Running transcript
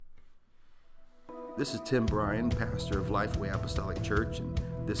This is Tim Bryan, pastor of Lifeway Apostolic Church, and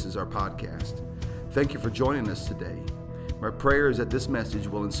this is our podcast. Thank you for joining us today. My prayer is that this message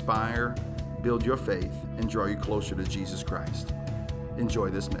will inspire, build your faith, and draw you closer to Jesus Christ. Enjoy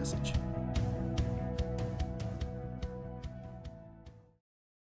this message.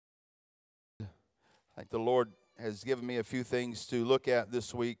 I think the Lord has given me a few things to look at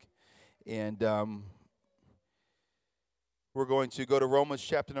this week, and we're going to go to Romans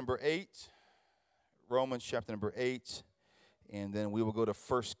chapter number 8. Romans chapter number 8, and then we will go to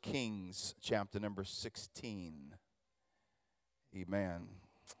 1 Kings chapter number 16. Amen.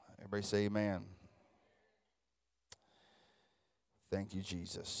 Everybody say amen. Thank you,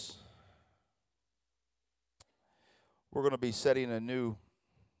 Jesus. We're going to be setting a new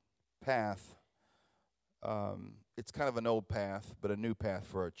path. It's kind of an old path, but a new path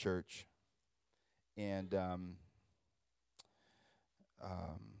for our church. And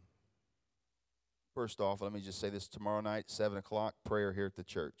first off, let me just say this. Tomorrow night, 7 o'clock, prayer here at the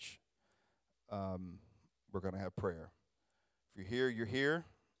church. We're going to have prayer. If you're here, you're here.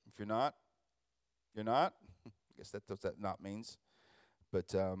 If you're not, you're not. I guess that's what that not means.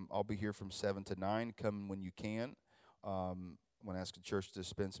 But I'll be here from 7 to 9. Come when you can. I'm going to ask the church to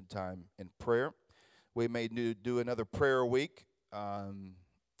spend some time in prayer. We may do another prayer week. And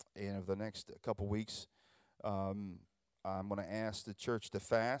over the next couple weeks, I'm going to ask the church to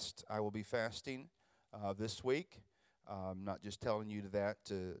fast. I will be fasting this week. I'm not just telling you that,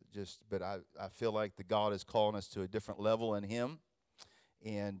 but I feel like the God is calling us to a different level in Him,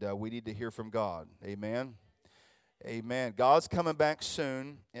 and we need to hear from God. Amen. Amen. God's coming back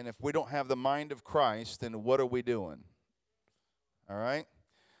soon, and if we don't have the mind of Christ, then what are we doing? All right?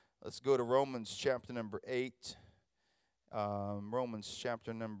 Let's go to Romans chapter number 8. Romans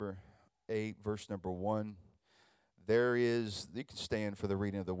chapter number 8, verse number 1. You can stand for the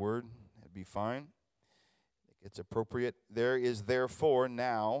reading of the word. It'd be fine. It's appropriate. There is therefore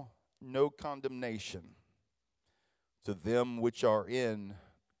now no condemnation to them which are in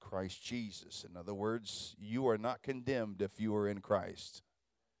Christ Jesus. In other words, you are not condemned if you are in Christ.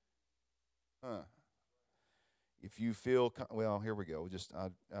 If you feel, here we go.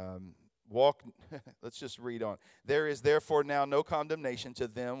 Let's just read on. There is therefore now no condemnation to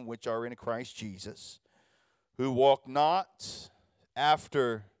them which are in Christ Jesus, who walk not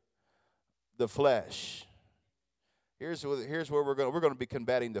after the flesh. Here's where we're going to be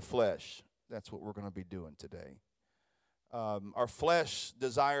combating the flesh. That's what we're going to be doing today. Our flesh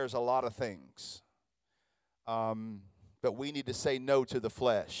desires a lot of things, but we need to say no to the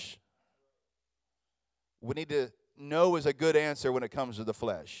flesh. We need to no is a good answer when it comes to the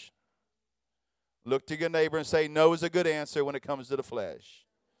flesh. Look to your neighbor and say no is a good answer when it comes to the flesh.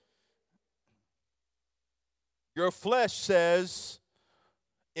 Your flesh says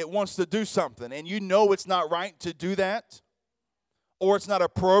it wants to do something, and you know it's not right to do that, or it's not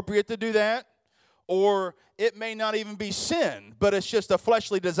appropriate to do that, or it may not even be sin, but it's just a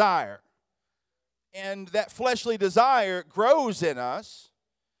fleshly desire. And that fleshly desire grows in us,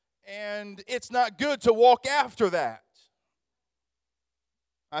 and it's not good to walk after that.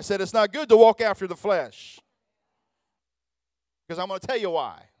 I said it's not good to walk after the flesh, because I'm going to tell you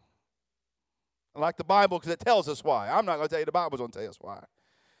why. I like the Bible because it tells us why. I'm not going to tell you, the Bible's going to tell us why.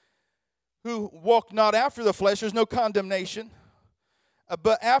 Who walk not after the flesh, there's no condemnation,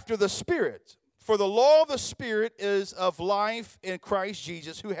 but after the Spirit. For the law of the Spirit is of life in Christ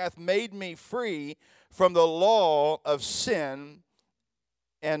Jesus, who hath made me free from the law of sin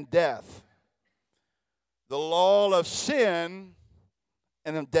and death. The law of sin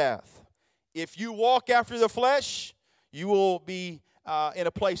and of death. If you walk after the flesh, you will be in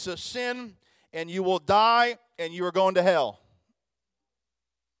a place of sin, and you will die, and you are going to hell.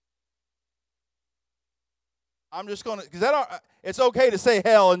 I'm just going to, because it's okay to say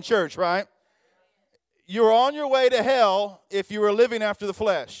hell in church, right? You're on your way to hell if you are living after the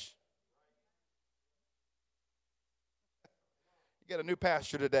flesh. You get a new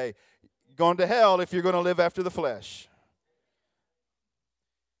pastor today. Going to hell if you're going to live after the flesh.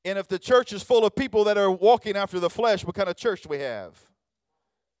 And if the church is full of people that are walking after the flesh, what kind of church do we have?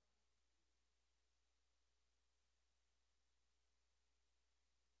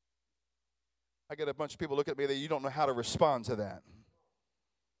 I get a bunch of people look at me that you don't know how to respond to that.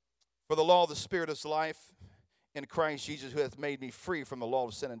 For the law of the Spirit is life in Christ Jesus, who hath made me free from the law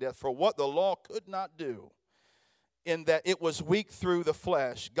of sin and death. For what the law could not do, in that it was weak through the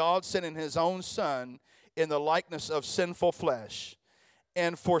flesh, God sent in His own Son in the likeness of sinful flesh,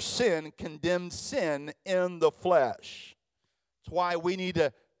 and for sin condemned sin in the flesh. That's why we need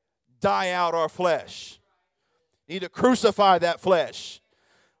to die out our flesh. We need to crucify that flesh.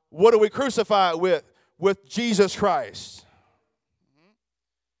 what do we crucify it with? With Jesus Christ.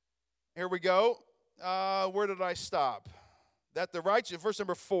 Here we go. Where did I stop? That the righteous, verse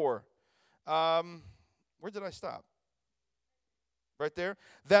number 4. Where did I stop? Right there.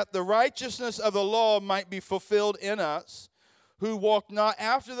 That the righteousness of the law might be fulfilled in us, who walk not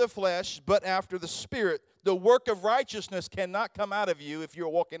after the flesh, but after the Spirit. The work of righteousness cannot come out of you if you're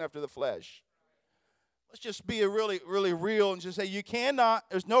walking after the flesh. Let's just be really, really real and just say you cannot,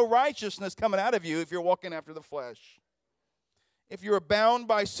 there's no righteousness coming out of you if you're walking after the flesh. If you're bound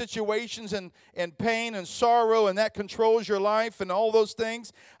by situations and pain and sorrow and that controls your life and all those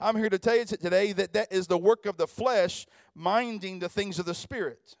things, I'm here to tell you today that that is the work of the flesh minding the things of the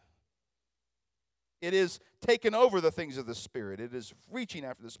Spirit. It is taking over the things of the Spirit. It is reaching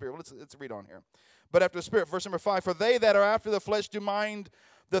after the Spirit. Let's read on here. But after the Spirit, verse number 5, for they that are after the flesh do mind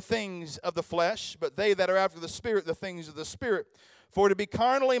the things of the flesh, but they that are after the Spirit, the things of the Spirit. For to be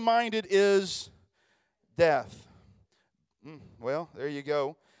carnally minded is death. Well, there you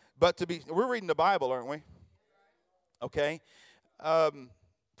go. But we're reading the Bible, aren't we? Okay.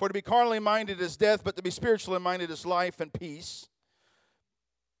 For to be carnally minded is death, but to be spiritually minded is life and peace.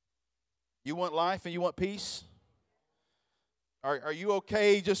 You want life and you want peace? Are you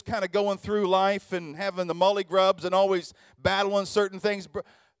okay just kind of going through life and having the mully grubs and always battling certain things?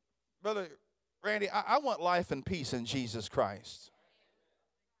 Brother Randy, I want life and peace in Jesus Christ.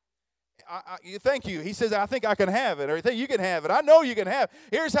 Thank you. He says, I think I can have it. Or I think you can have it. I know you can have it.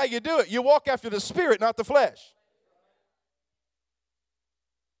 Here's how you do it. You walk after the Spirit, not the flesh.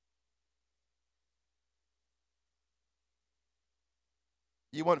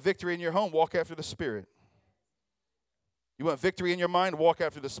 You want victory in your home, walk after the Spirit. You want victory in your mind, walk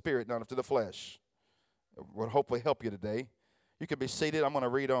after the Spirit, not after the flesh. It will hopefully help you today. You can be seated. I'm going to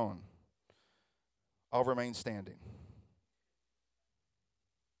read on. I'll remain standing.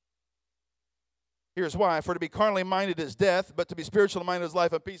 Here's why. For to be carnally minded is death, but to be spiritually minded is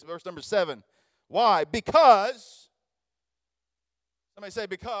life and peace. Verse number 7. Why? Because, somebody say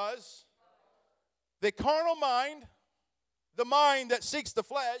because, the carnal mind, the mind that seeks the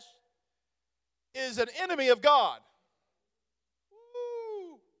flesh, is an enemy of God.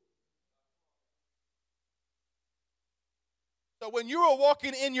 Woo. So when you are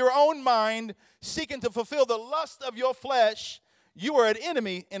walking in your own mind, seeking to fulfill the lust of your flesh, you are an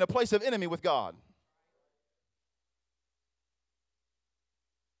enemy in a place of enemy with God.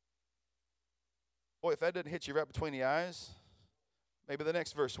 Boy, if that doesn't hit you right between the eyes, maybe the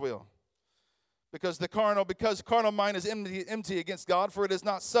next verse will. Because carnal mind is enmity against God, for it is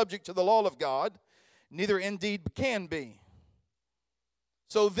not subject to the law of God, neither indeed can be.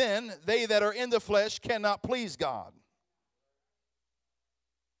 So then, they that are in the flesh cannot please God.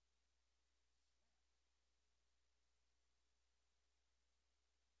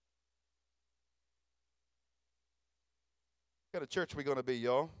 What kind of church are we going to be,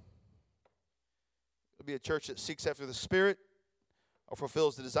 y'all? It'll be a church that seeks after the Spirit or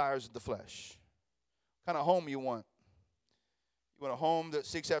fulfills the desires of the flesh. What kind of home you want? You want a home that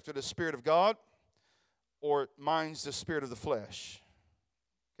seeks after the Spirit of God or minds the spirit of the flesh?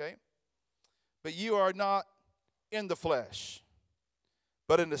 Okay? But you are not in the flesh,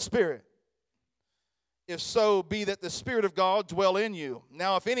 but in the Spirit. If so be that the Spirit of God dwell in you.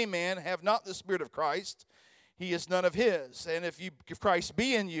 Now, if any man have not the Spirit of Christ, he is none of his. And if Christ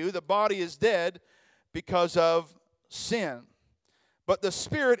be in you, the body is dead because of sin. But the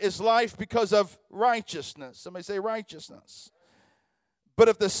Spirit is life because of righteousness. Somebody say righteousness. But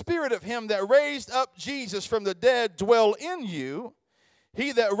if the Spirit of him that raised up Jesus from the dead dwell in you,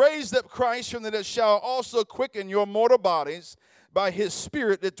 he that raised up Christ from the dead shall also quicken your mortal bodies by his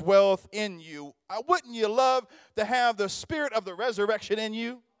Spirit that dwelleth in you. Wouldn't you love to have the Spirit of the resurrection in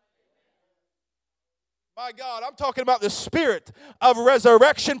you? My God, I'm talking about the Spirit of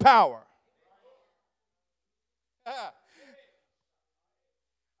resurrection power.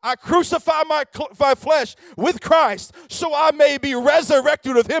 I crucify my flesh with Christ so I may be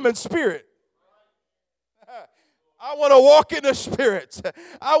resurrected with him in spirit. I want to walk in the Spirit.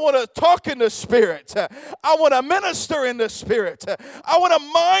 I want to talk in the Spirit. I want to minister in the Spirit. I want to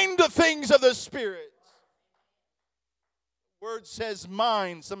mind the things of the Spirit. The word says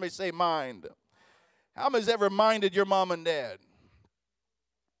mind. Somebody say mind. How many's ever minded your mom and dad?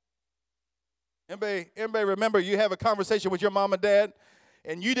 Anybody remember you have a conversation with your mom and dad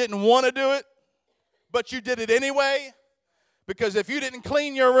and you didn't want to do it, but you did it anyway? Because if you didn't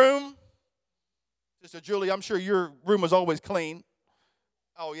clean your room, Sister Julie, I'm sure your room was always clean.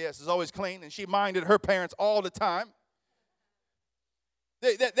 Oh, yes, it's always clean. And she minded her parents all the time.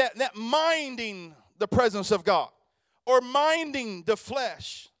 That minding the presence of God or minding the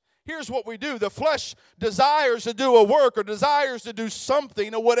flesh. here's what we do. The flesh desires to do a work or desires to do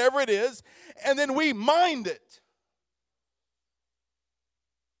something or whatever it is, and then we mind it.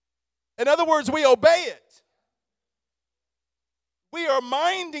 In other words, we obey it. We are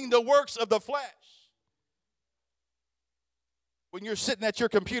minding the works of the flesh. When you're sitting at your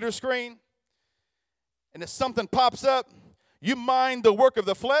computer screen and if something pops up, you mind the work of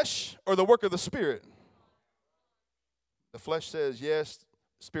the flesh or the work of the Spirit? The flesh says yes.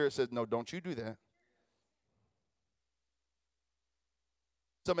 The Spirit says no, don't you do that.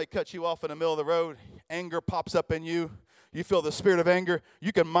 Somebody cuts you off in the middle of the road. Anger pops up in you. You feel the spirit of anger.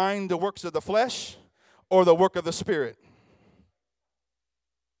 You can mind the works of the flesh or the work of the Spirit.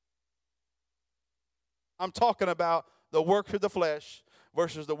 I'm talking about the work of the flesh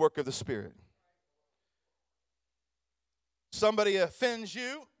versus the work of the Spirit. Somebody offends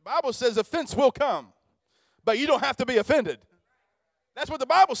you. The Bible says offense will come, but you don't have to be offended. That's what the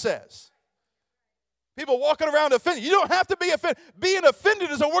Bible says. People walking around offended. You don't have to be offended. Being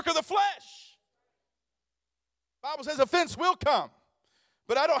offended is a work of the flesh. The Bible says offense will come,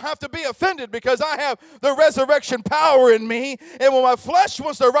 but I don't have to be offended because I have the resurrection power in me. And when my flesh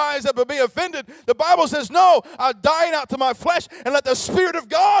wants to rise up and be offended, the Bible says, no, I'll die out to my flesh and let the Spirit of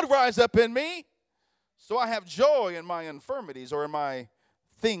God rise up in me. So I have joy in my infirmities or in my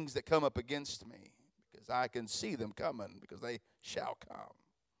things that come up against me because I can see them coming because they shall come.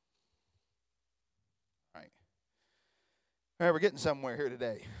 All right, we're getting somewhere here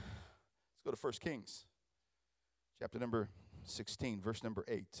today. Let's go to 1 Kings, chapter number 16, verse number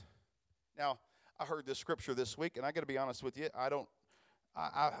 8. Now, I heard this scripture this week, and I got to be honest with you,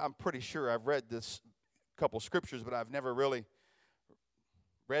 I'm pretty sure I've read this couple scriptures, but I've never really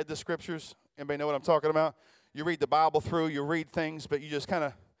read the scriptures. Anybody know what I'm talking about? You read the Bible through, you read things, but you just kind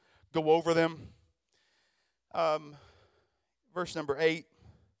of go over them. Verse number 8,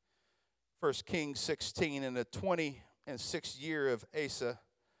 1 Kings 16, in the 26th year of Asa,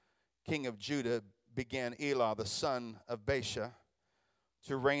 king of Judah, began Elah, the son of Baasha,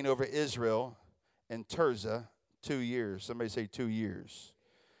 to reign over Israel in Tirzah 2 years. Somebody say 2 years.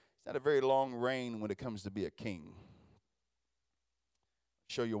 It's not a very long reign when it comes to be a king.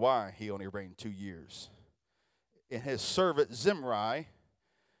 Show you why he only reigned 2 years. And his servant Zimri,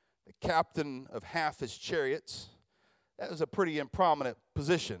 the captain of half his chariots, that was a pretty prominent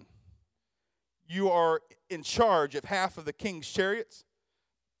position. You are in charge of half of the king's chariots.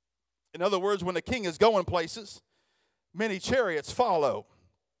 In other words, when the king is going places, many chariots follow.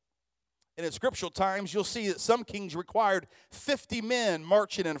 And in scriptural times, you'll see that some kings required 50 men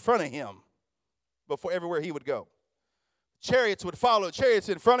marching in front of him before everywhere he would go. Chariots would follow, chariots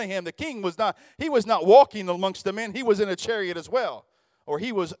in front of him. The king was not walking amongst the men. He was in a chariot as well. Or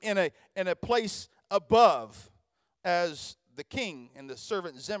he was in a place above as the king. And the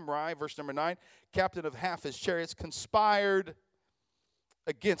servant Zimri, verse number 9, captain of half his chariots, conspired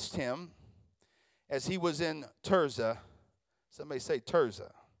against him as he was in Tirzah. Somebody say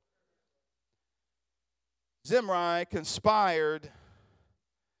Tirzah. Zimri conspired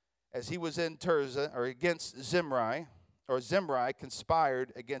as he was in Tirzah, or against Zimri, or Zimri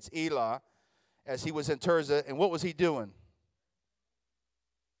conspired against Elah as he was in Tirzah. And what was he doing?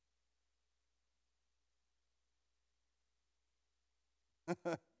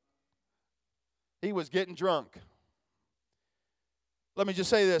 He was getting drunk. Let me just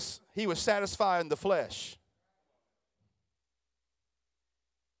say this. He was satisfying the flesh.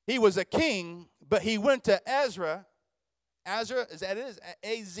 He was a king, but he went to Ezra. Ezra, is that it?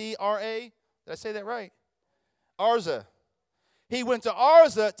 A-Z-R-A? Did I say that right? Arza. He went to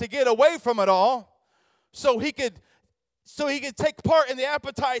Arza to get away from it all so he could take part in the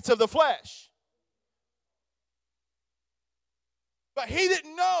appetites of the flesh. But he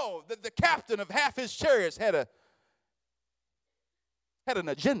didn't know that the captain of half his chariots had an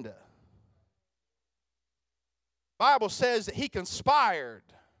agenda. Bible says that he conspired.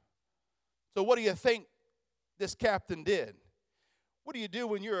 So what do you think this captain did? What do you do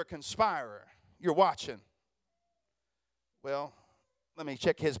when you're a conspirer? You're watching. Well, let me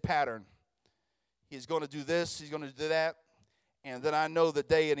check his pattern. He's going to do this, he's going to do that, and then I know the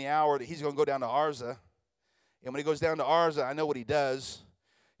day and the hour that he's going to go down to Arza. And when he goes down to Arza, I know what he does.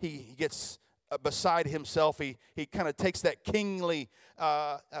 He gets beside himself. He kind of takes that kingly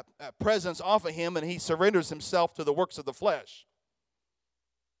presence off of him, and he surrenders himself to the works of the flesh.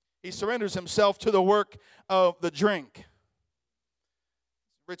 He surrenders himself to the work of the drink.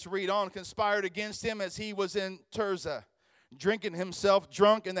 Let's read on. Conspired against him as he was in Tirzah, drinking himself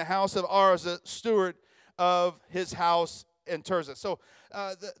drunk in the house of Arza, steward of his house in Tirzah. So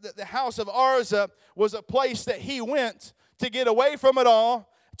the house of Arza was a place that he went to get away from it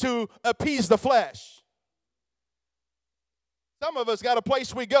all, to appease the flesh. Some of us got a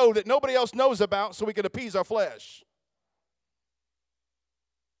place we go that nobody else knows about so we can appease our flesh.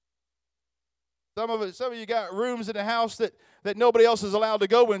 Some of you got rooms in the house that nobody else is allowed to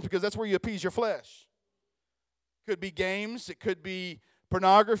go in because that's where you appease your flesh. It could be games. It could be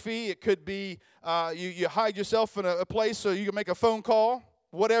pornography. It could be you hide yourself in a place so you can make a phone call.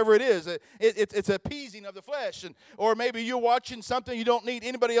 Whatever it is, it's appeasing of the flesh. Or maybe you're watching something you don't need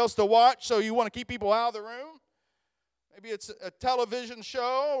anybody else to watch, so you want to keep people out of the room. Maybe it's a television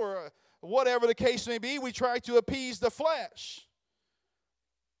show or whatever the case may be. We try to appease the flesh.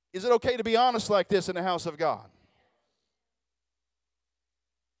 Is it okay to be honest like this in the house of God?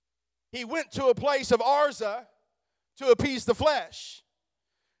 He went to a place of Arza to appease the flesh,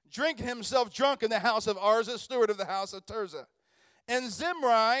 drinking himself drunk in the house of Arza, steward of the house of Tirzah. And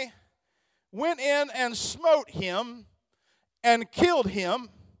Zimri went in and smote him and killed him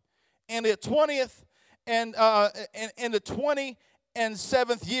in the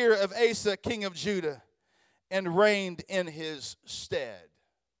 27th year of Asa, king of Judah, and reigned in his stead.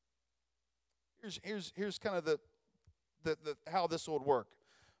 Here's kind of the how this would work.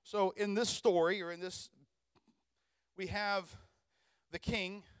 So in this story, or in this, we have the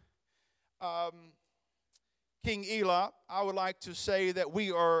king, King Elah. I would like to say that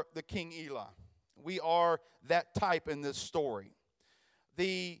we are the King Elah. We are that type in this story.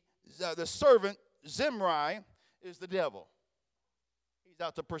 The servant, Zimri, is the devil. He's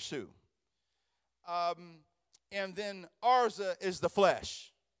out to pursue. And then Arza is the flesh.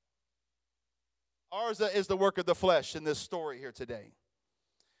 Arza is the work of the flesh in this story here today.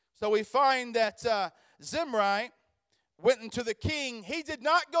 So we find that Zimri went into the king. He did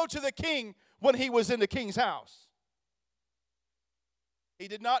not go to the king when he was in the king's house. He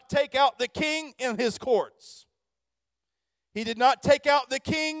did not take out the king in his courts. He did not take out the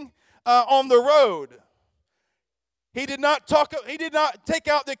king on the road. He did not take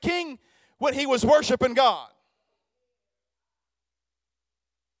out the king when he was worshiping God.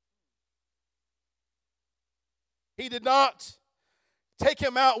 He did not take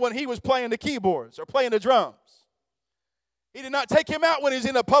him out when he was playing the keyboards or playing the drums. He did not take him out when he was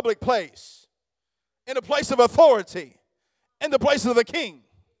in a public place, in a place of authority, in the place of the king,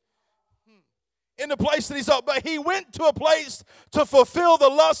 in the place that he saw. But he went to a place to fulfill the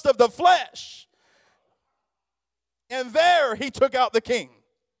lust of the flesh. And there he took out the king.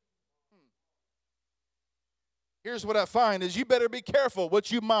 Here's what I find is you better be careful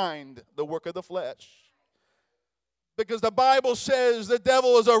what you mind the work of the flesh. Because the Bible says the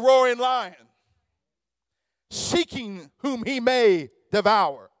devil is a roaring lion, seeking whom he may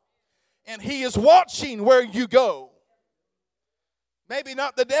devour. And he is watching where you go. Maybe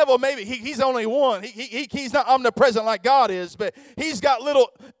not the devil, maybe he's only one. He's not omnipresent like God is, but he's got little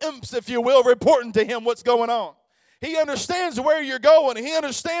imps, if you will, reporting to him what's going on. He understands where you're going. He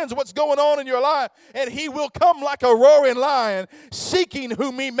understands what's going on in your life. And he will come like a roaring lion, seeking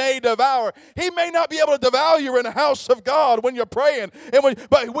whom he may devour. He may not be able to devour you in the house of God when you're praying.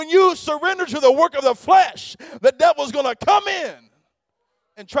 But when you surrender to the work of the flesh, the devil's going to come in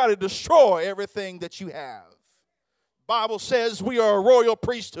and try to destroy everything that you have. The Bible says we are a royal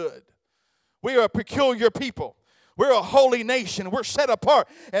priesthood. We are a peculiar people. We're a holy nation. We're set apart.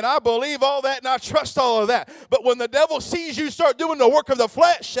 And I believe all that and I trust all of that. But when the devil sees you start doing the work of the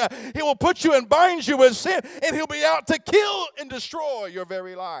flesh, he will put you and bind you with sin. And he'll be out to kill and destroy your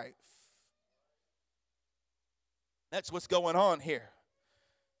very life. That's what's going on here.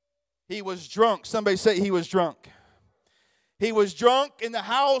 He was drunk. Somebody say he was drunk. He was drunk in the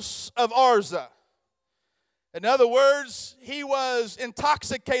house of Arza. In other words, he was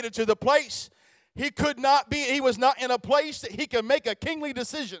intoxicated to the place he was not in a place that he could make a kingly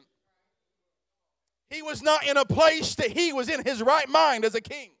decision. He was not in a place that he was in his right mind as a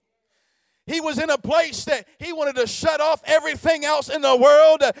king. He was in a place that he wanted to shut off everything else in the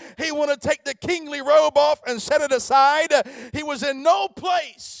world. He wanted to take the kingly robe off and set it aside. He was in no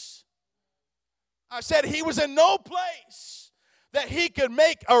place. I said he was in no place that he could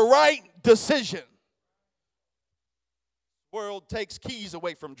make a right decision. World takes keys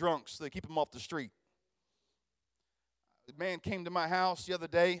away from drunks so they keep them off the street. A man came to my house the other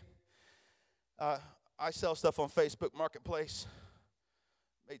day. I sell stuff on Facebook Marketplace.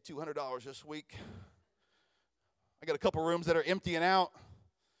 Made $200 this week. I got a couple rooms that are emptying out.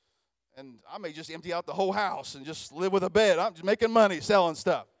 And I may just empty out the whole house and just live with a bed. I'm just making money selling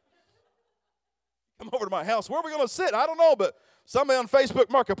stuff. Come over to my house. Where are we going to sit? I don't know, but somebody on Facebook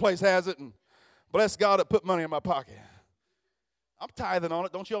Marketplace has it. And bless God, it put money in my pocket. I'm tithing on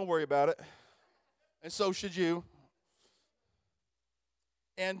it. Don't y'all worry about it. And so should you.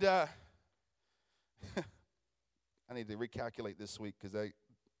 And I need to recalculate this week because I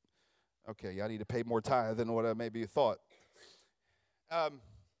need to pay more tithe than what I maybe thought. Now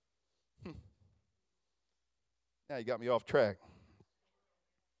you got me off track.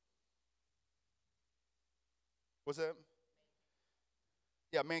 What's that?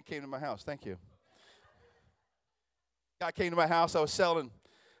 Yeah, a man came to my house. Thank you. Guy came to my house. I was selling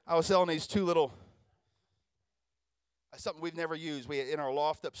these two little, something we've never used. We had in our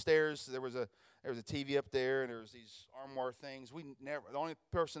loft upstairs. There was a TV up there, and there was these armoire things. The only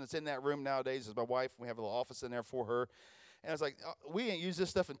person that's in that room nowadays is my wife. We have a little office in there for her. And I was like, we ain't used this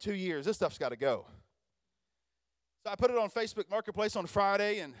stuff in 2 years. This stuff's got to go. So I put it on Facebook Marketplace on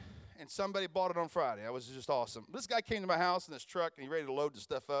Friday, and somebody bought it on Friday. That was just awesome. This guy came to my house in this truck, and he ready to load the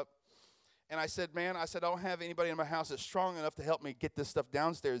stuff up. And I said, man, I don't have anybody in my house that's strong enough to help me get this stuff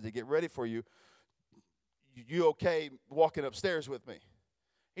downstairs to get ready for you. You okay walking upstairs with me?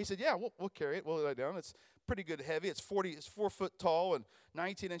 He said, yeah, we'll carry it. We'll lay it down. It's pretty good heavy. It's 4 foot tall and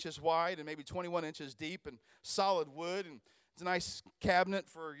 19 inches wide and maybe 21 inches deep and solid wood. And it's a nice cabinet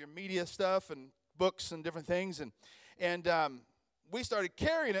for your media stuff and books and different things. And we started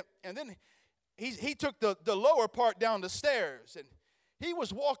carrying it. And then he took the lower part down the stairs. And he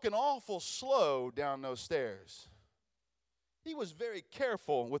was walking awful slow down those stairs. He was very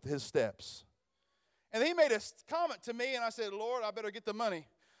careful with his steps. And he made a comment to me, and I said, Lord, I better get the money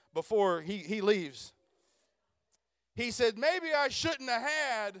before he leaves. He said, maybe I shouldn't have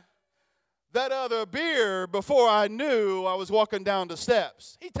had that other beer before I knew I was walking down the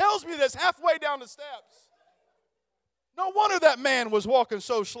steps. He tells me this halfway down the steps. No wonder that man was walking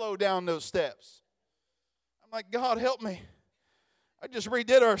so slow down those steps. I'm like, God, help me. I just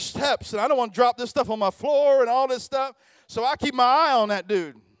redid our steps, and I don't want to drop this stuff on my floor and all this stuff. So I keep my eye on that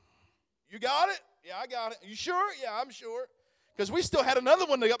dude. You got it? Yeah, I got it. You sure? Yeah, I'm sure. Because we still had another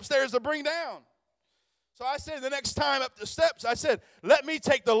one upstairs to bring down. So I said the next time up the steps, I said, let me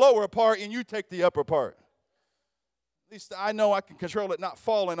take the lower part and you take the upper part. At least I know I can control it not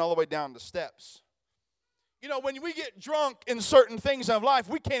falling all the way down the steps. You know, when we get drunk in certain things of life,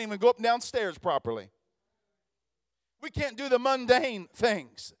 we can't even go up and down stairs properly. We can't do the mundane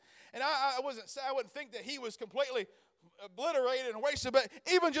things. And I wouldn't think that he was completely obliterated and wasted, but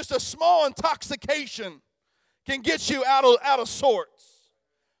even just a small intoxication can get you out of sorts.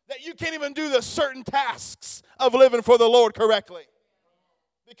 That you can't even do the certain tasks of living for the Lord correctly.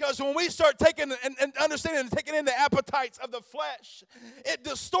 Because when we start taking and understanding and taking in the appetites of the flesh, it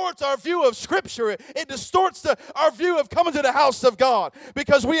distorts our view of Scripture. It distorts our view of coming to the house of God.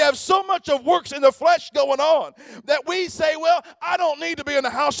 Because we have so much of works in the flesh going on that we say, well, I don't need to be in the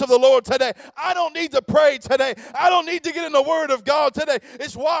house of the Lord today. I don't need to pray today. I don't need to get in the Word of God today.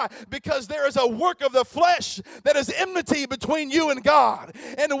 It's why? Because there is a work of the flesh that is enmity between you and God.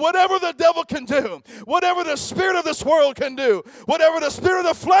 And whatever the devil can do, whatever the spirit of this world can do, whatever the spirit of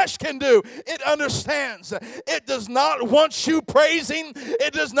the flesh can do, it understands. It does not want you praising.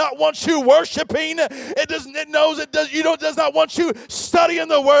 It does not want you worshiping. It knows it does. Does not want you studying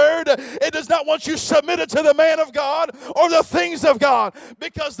the Word. It does not want you submitted to the man of God or the things of God,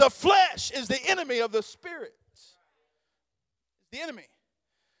 because the flesh is the enemy of the Spirit. The enemy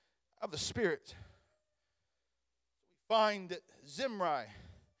of the Spirit. We find that Zimri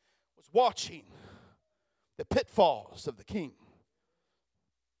was watching the pitfalls of the king.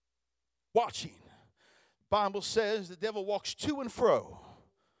 Watching. The Bible says the devil walks to and fro,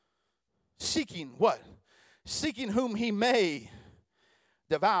 seeking what? Seeking whom he may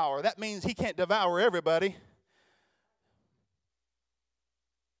devour. That means he can't devour everybody.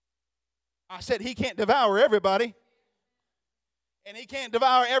 I said he can't devour everybody. And he can't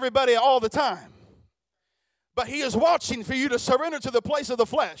devour everybody all the time. But he is watching for you to surrender to the place of the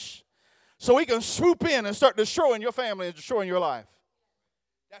flesh so he can swoop in and start destroying your family and destroying your life.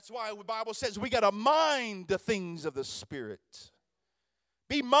 That's why the Bible says we got to mind the things of the Spirit.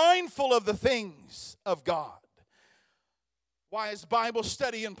 Be mindful of the things of God. Why is Bible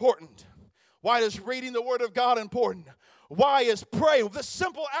study important? Why is reading the Word of God important? Why is prayer, the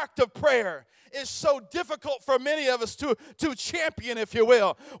simple act of prayer, is so difficult for many of us to champion, if you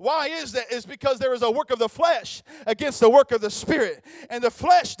will. Why is that? It's because there is a work of the flesh against the work of the Spirit. And the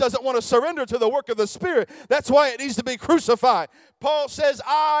flesh doesn't want to surrender to the work of the Spirit. That's why it needs to be crucified. Paul says,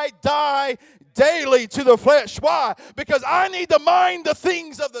 I die daily to the flesh. Why? Because I need to mind the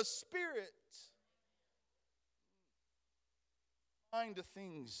things of the Spirit. Mind the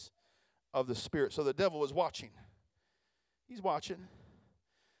things of the Spirit. So the devil was watching. He's watching.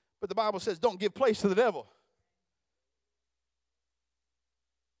 But the Bible says, don't give place to the devil.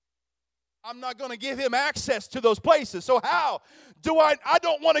 I'm not going to give him access to those places. So how do I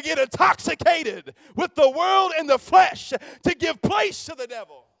don't want to get intoxicated with the world and the flesh to give place to the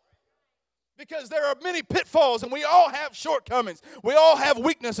devil. Because there are many pitfalls, and we all have shortcomings. We all have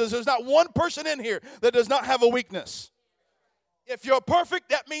weaknesses. There's not one person in here that does not have a weakness. If you're perfect,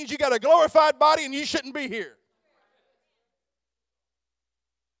 that means you got a glorified body and you shouldn't be here.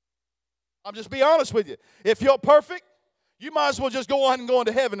 I'll just be honest with you. If you're perfect, you might as well just go on and go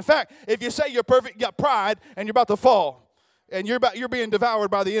into heaven. In fact, if you say you're perfect, you got pride, and you're about to fall. And you're being devoured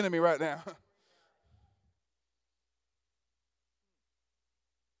by the enemy right now.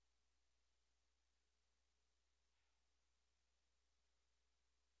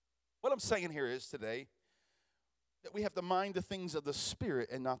 What I'm saying here is today that we have to mind the things of the Spirit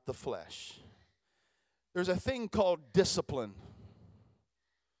and not the flesh. There's a thing called discipline.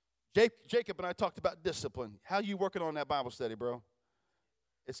 Jacob and I talked about discipline. How you working on that Bible study, bro?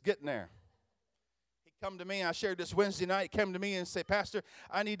 It's getting there. He come to me, I shared this Wednesday night. He came to me and said, Pastor,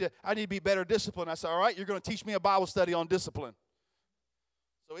 I need to be better disciplined. I said, all right, you're going to teach me a Bible study on discipline.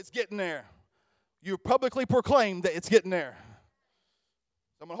 So it's getting there. You publicly proclaimed that it's getting there.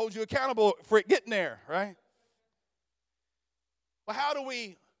 So I'm going to hold you accountable for it getting there, right? But how do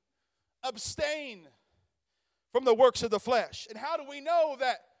we abstain from the works of the flesh? And how do we know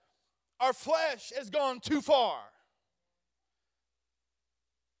that our flesh has gone too far?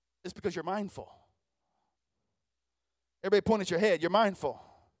 It's because you're mindful. Everybody point at your head. You're mindful.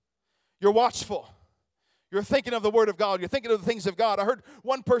 You're watchful. You're thinking of the Word of God. You're thinking of the things of God. I heard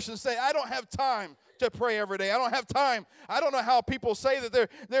one person say, I don't have time to pray every day. I don't have time. I don't know how people say that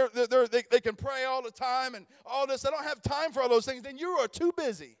they can pray all the time and all this. I don't have time for all those things. Then you are too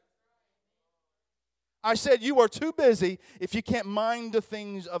busy. I said you are too busy if you can't mind the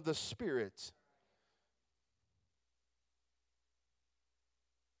things of the Spirit.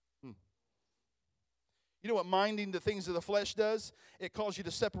 You know what minding the things of the flesh does? It calls you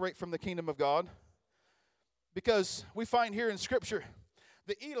to separate from the kingdom of God. Because we find here in Scripture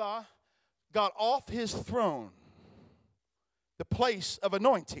that Eli got off his throne, the place of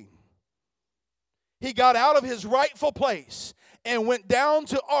anointing. He got out of his rightful place and went down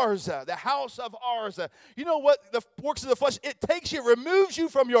to Arza, the house of Arza. You know what the works of the flesh, it takes you, removes you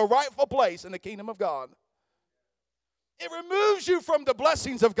from your rightful place in the kingdom of God. It removes you from the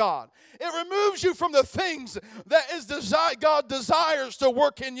blessings of God. It removes you from the things that God desires to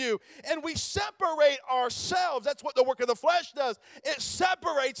work in you. And we separate ourselves. That's what the work of the flesh does. It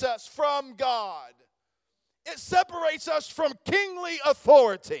separates us from God. It separates us from kingly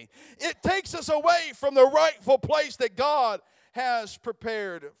authority. It takes us away from the rightful place that God has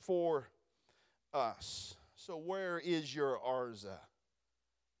prepared for us. So where is your Arza?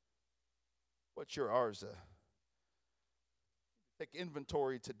 What's your Arza? Take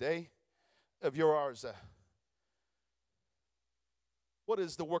inventory today of your Arza. What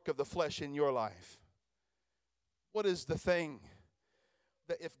is the work of the flesh in your life? What is the thing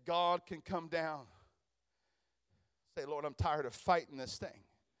that if God can come down, say, Lord, I'm tired of fighting this thing.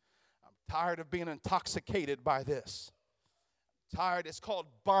 I'm tired of being intoxicated by this. I'm tired. It's called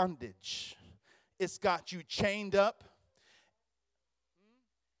bondage. It's got you chained up.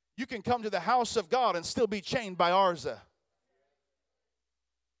 You can come to the house of God and still be chained by Arza.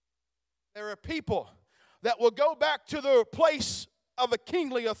 There are people that will go back to the place of a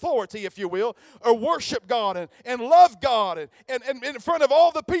kingly authority, if you will, or worship God and love God and in front of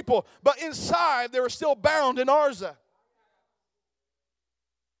all the people, but inside they are still bound in Arza.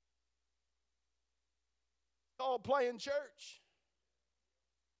 It's called playing church.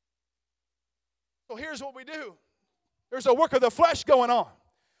 So here's what we do. There's a work of the flesh going on.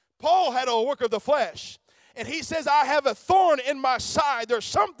 Paul had a work of the flesh. And he says, I have a thorn in my side. There's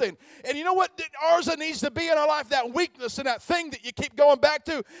something. And you know what Arza needs to be in our life? That weakness and that thing that you keep going back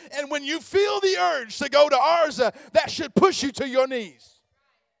to. And when you feel the urge to go to Arza, that should push you to your knees.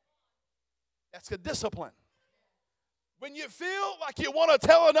 That's a discipline. When you feel like you want to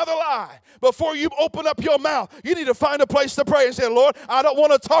tell another lie before you open up your mouth, you need to find a place to pray and say, Lord, I don't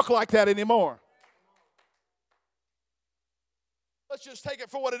want to talk like that anymore. Let's just take it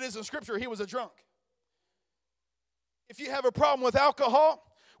for what it is in Scripture. He was a drunk. If you have a problem with alcohol,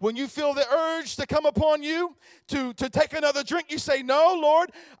 when you feel the urge to come upon you to take another drink, you say, no, Lord,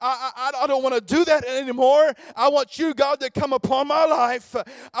 I don't want to do that anymore. I want you, God, to come upon my life.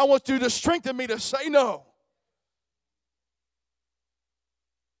 I want you to strengthen me to say no.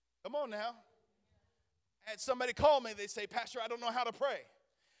 Come on now. I had somebody call me. They say, Pastor, I don't know how to pray.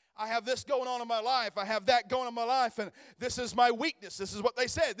 I have this going on in my life. I have that going on in my life, and this is my weakness. This is what they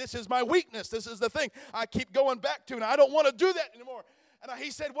said. This is my weakness. This is the thing I keep going back to, and I don't want to do that anymore. And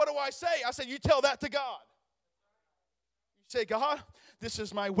he said, what do I say? I said, you tell that to God. You say, God, this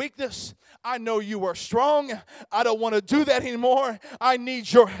is my weakness. I know you are strong. I don't want to do that anymore. I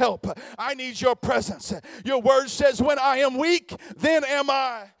need your help. I need your presence. Your word says, when I am weak, then am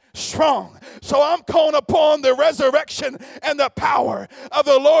I strong. So I'm calling upon the resurrection and the power of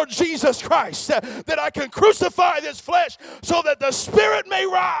the Lord Jesus Christ, that I can crucify this flesh so that the Spirit may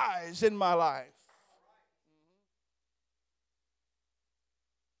rise in my life.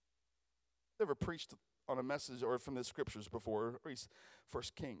 Never preached on a message or from the scriptures before, or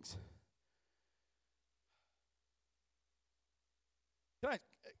First Kings. All right.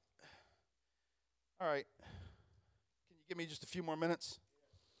 Can you give me just a few more minutes?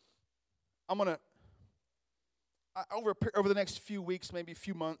 I'm going to, over the next few weeks, maybe a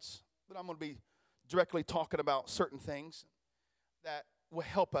few months, but I'm going to be directly talking about certain things that will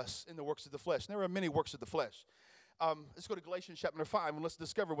help us in the works of the flesh. And there are many works of the flesh. Let's go to Galatians chapter 5, and let's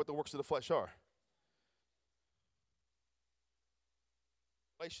discover what the works of the flesh are.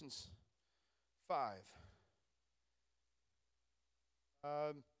 Galatians 5.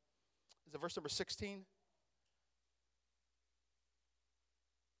 Is it verse number 16?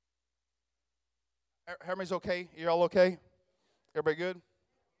 Everybody's okay? You're all okay? Everybody good?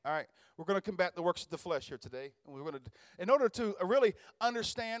 All right. We're going to combat the works of the flesh here today. And we're going to, in order to really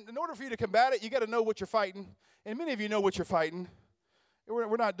understand, in order for you to combat it, you got to know what you're fighting. And many of you know what you're fighting.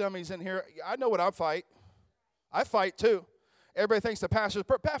 We're not dummies in here. I know what I fight. I fight too. Everybody thinks the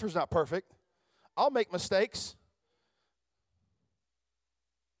pastor's not perfect. I'll make mistakes.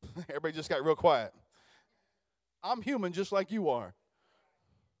 Everybody just got real quiet. I'm human just like you are.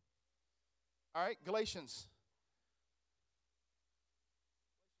 All right, Galatians.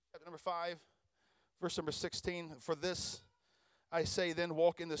 Chapter number 5, verse number 16. For this I say then,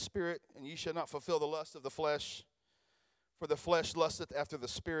 walk in the Spirit, and ye shall not fulfill the lust of the flesh. For the flesh lusteth after the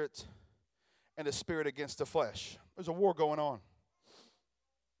Spirit, and the Spirit against the flesh. There's a war going on.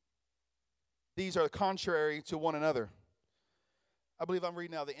 These are contrary to one another. I believe I'm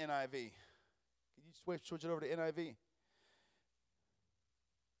reading now the NIV. Can you switch it over to NIV?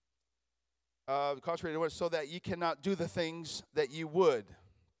 Contrary to one, so that ye cannot do the things that ye would.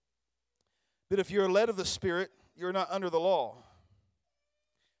 But if you're led of the Spirit, you're not under the law.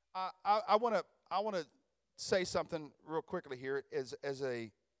 I want to say something real quickly here as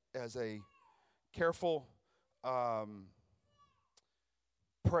a careful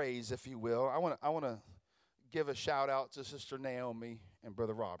praise, if you will. I want to give a shout out to Sister Naomi and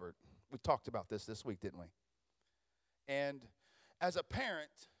Brother Robert. We talked about this week, didn't we? And as a parent,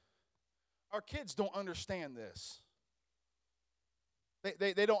 our kids don't understand this.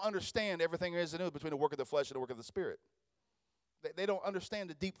 They don't understand everything there is to know between the work of the flesh and the work of the Spirit. They don't understand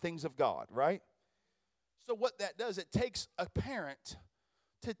the deep things of God, right? So what that does, it takes a parent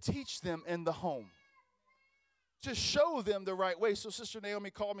to teach them in the home, to show them the right way. So Sister Naomi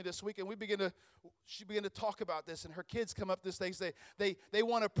called me this week, and she began to talk about this, and her kids come up this day. They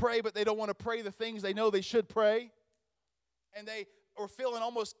want to pray, but they don't want to pray the things they know they should pray, and they are feeling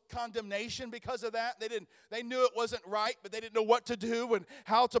almost condemnation because of that. They knew it wasn't right, but they didn't know what to do and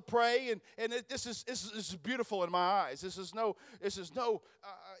how to pray. And this is beautiful in my eyes. It's just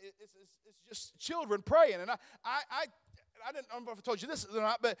children praying. And I didn't know if I told you this or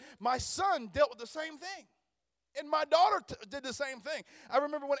not, but my son dealt with the same thing. And my daughter did the same thing. I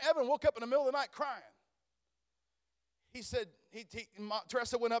remember when Evan woke up in the middle of the night crying. He said,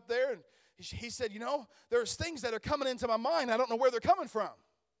 Teresa went up there and he said, there's things that are coming into my mind. I don't know where they're coming from.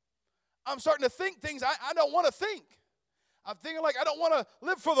 I'm starting to think things I don't want to think. I'm thinking like I don't want to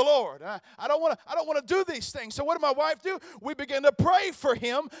live for the Lord. I don't want to do these things. So what did my wife do? We began to pray for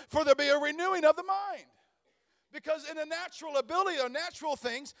him for there be a renewing of the mind. Because in a natural ability or natural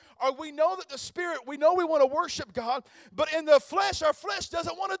things, we know that the Spirit, we know we want to worship God, but in the flesh, our flesh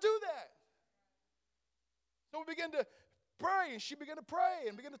doesn't want to do that. So we began to pray, and she began to pray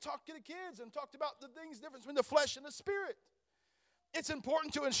and began to talk to the kids and talked about the things, difference between the flesh and the Spirit. It's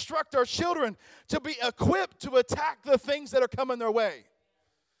important to instruct our children to be equipped to attack the things that are coming their way.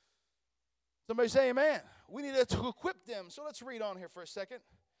 Somebody say amen. We need to equip them. So let's read on here for a second.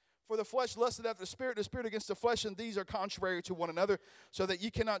 For the flesh lusted after the Spirit against the flesh, and these are contrary to one another, so that ye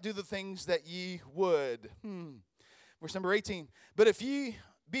cannot do the things that ye would. Verse number 18. But if ye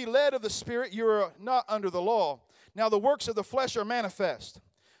be led of the Spirit, you are not under the law. Now the works of the flesh are manifest.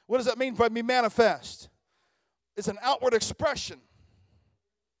 What does that mean by be manifest? It's an outward expression.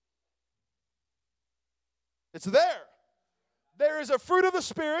 It's there. There is a fruit of the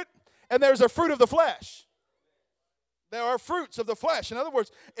Spirit, and there's a fruit of the flesh. There are fruits of the flesh. In other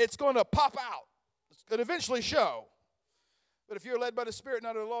words, it's going to pop out. It's going to eventually show. But if you're led by the Spirit,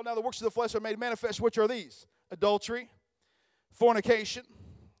 not of the law, now the works of the flesh are made manifest, which are these: adultery, fornication,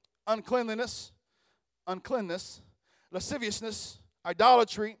 uncleanness, lasciviousness,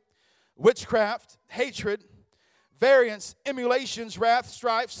 idolatry, witchcraft, hatred, variance, emulations, wrath,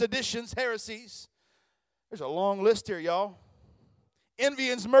 strife, seditions, heresies. There's a long list here, y'all.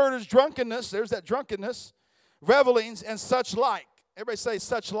 Envyings, murders, drunkenness. There's that drunkenness. Revelings, and such like. Everybody say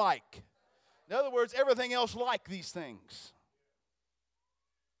such like. In other words, everything else like these things.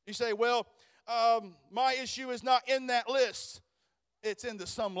 You say, well, my issue is not in that list. It's in the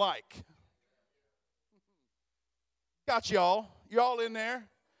some like. Got y'all. Y'all in there.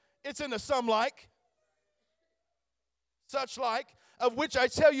 It's in the some like. Such like, of which I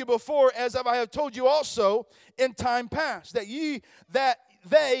tell you before, as I have told you also in time past, that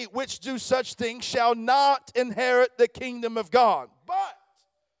they which do such things shall not inherit the kingdom of God. But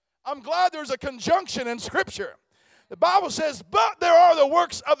I'm glad there's a conjunction in Scripture. The Bible says, but there are the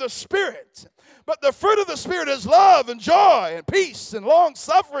works of the Spirit. But the fruit of the Spirit is love and joy and peace and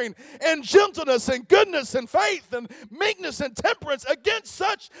long-suffering and gentleness and goodness and faith and meekness and temperance. Against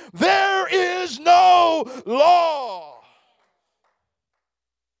such there is no law.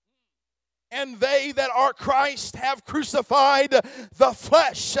 And they that are Christ have crucified the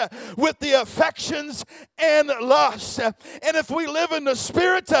flesh with the affections and lusts. And if we live in the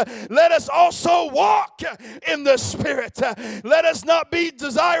Spirit, let us also walk in the Spirit. Let us not be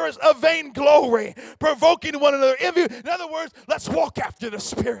desirous of vainglory, provoking one another. In other words, let's walk after the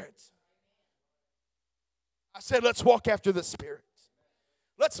Spirit. I said, let's walk after the Spirit.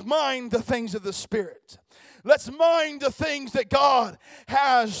 Let's mind the things of the Spirit. Let's mind the things that God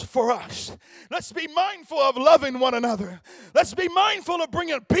has for us. Let's be mindful of loving one another. Let's be mindful of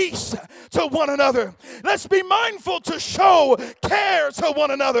bringing peace to one another. Let's be mindful to show care to one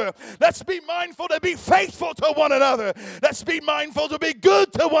another. Let's be mindful to be faithful to one another. Let's be mindful to be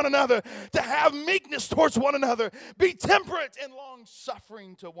good to one another, to have meekness towards one another, be temperate and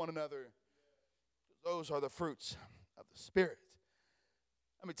long-suffering to one another. Those are the fruits of the Spirit.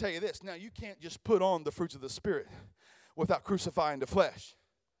 Let me tell you this. Now, you can't just put on the fruits of the Spirit without crucifying the flesh.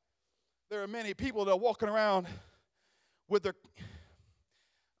 There are many people that are walking around with their,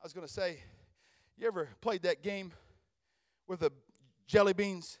 I was going to say, you ever played that game with the jelly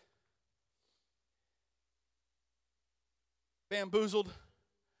beans? Bamboozled,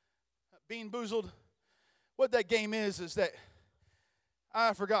 bean boozled. What that game is that,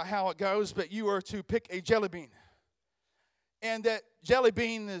 I forgot how it goes, but you are to pick a jelly bean. And that jelly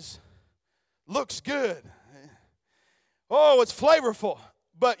bean looks good. Oh, it's flavorful.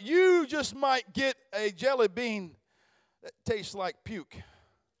 But you just might get a jelly bean that tastes like puke.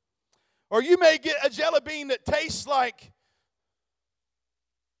 Or you may get a jelly bean that tastes like,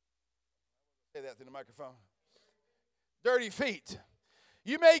 say that through the microphone, dirty feet.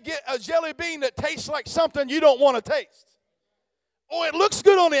 You may get a jelly bean that tastes like something you don't want to taste. Oh, it looks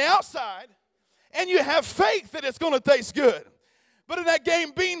good on the outside, and you have faith that it's going to taste good. But in that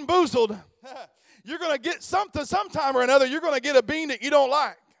game, Bean Boozled, you're going to get something sometime or another. You're going to get a bean that you don't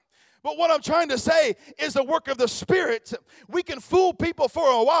like. But what I'm trying to say is the work of the Spirit. We can fool people for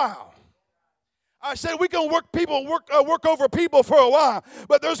a while. I said we can work over people for a while.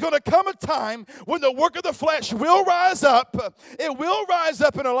 But there's going to come a time when the work of the flesh will rise up. It will rise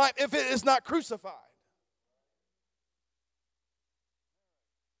up in our life if it is not crucified.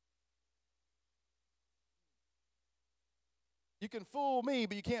 You can fool me,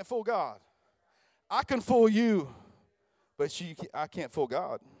 but you can't fool God. I can fool you, but I can't fool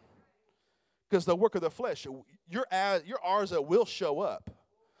God. Because the work of the flesh, your ours will show up.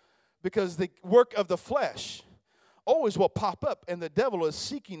 Because the work of the flesh always will pop up, and the devil is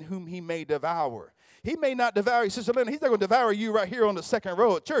seeking whom he may devour. He may not devour you, Sister Linda. He's not going to devour you right here on the second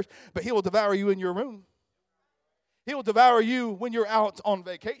row at church, but he will devour you in your room. He will devour you when you're out on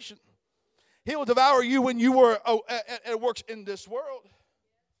vacation. He will devour you when you were at works in this world.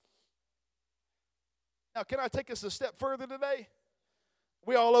 Now, can I take us a step further today?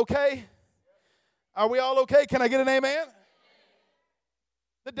 We all okay? Are we all okay? Can I get an amen?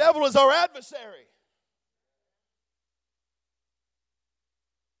 The devil is our adversary.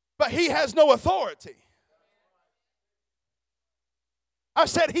 But he has no authority. I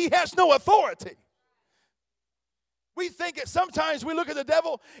said he has no authority. We think that sometimes we look at the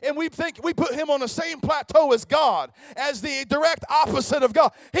devil and we think we put him on the same plateau as God, as the direct opposite of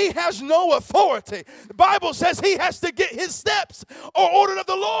God. He has no authority. The Bible says he has to get his steps or ordered of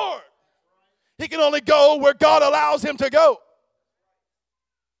the Lord. He can only go where God allows him to go.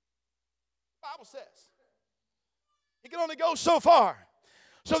 The Bible says he can only go so far.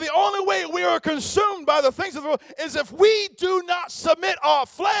 So the only way we are consumed by the things of the world is if we do not submit our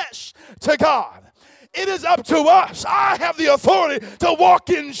flesh to God. It is up to us. I have the authority to walk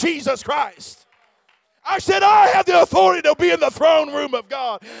in Jesus Christ. I said, I have the authority to be in the throne room of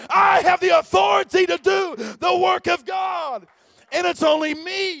God. I have the authority to do the work of God. And it's only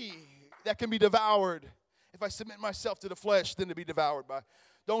me that can be devoured. If I submit myself to the flesh, then to be devoured by.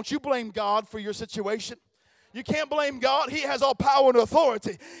 Don't you blame God for your situation. You can't blame God. He has all power and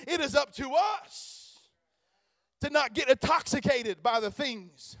authority. It is up to us to not get intoxicated by the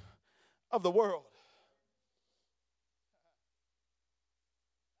things of the world.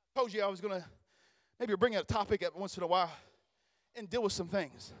 I told you I was going to maybe bring a topic up once in a while and deal with some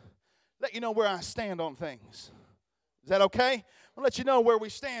things. Let you know where I stand on things. Is that okay? I'll let you know where we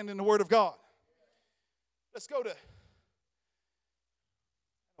stand in the Word of God. Let's go to, I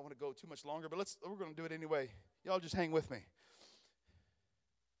don't want to go too much longer, but we're going to do it anyway. Y'all just hang with me.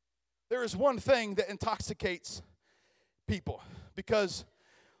 There is one thing that intoxicates people because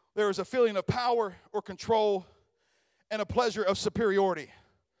there is a feeling of power or control and a pleasure of superiority.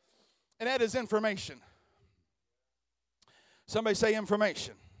 And that is information. Somebody say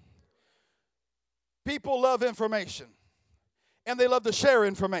information. People love information. And they love to share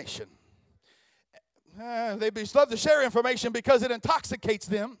information. They love to share information because it intoxicates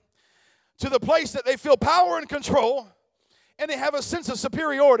them to the place that they feel power and control. And they have a sense of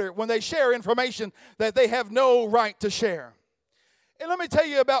superiority when they share information that they have no right to share. And let me tell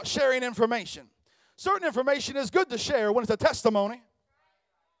you about sharing information. Certain information is good to share when it's a testimony.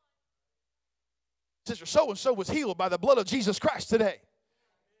 Sister so-and-so was healed by the blood of Jesus Christ today.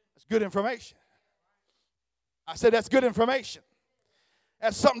 That's good information. I said that's good information.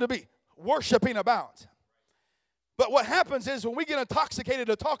 That's something to be worshiping about. But what happens is when we get intoxicated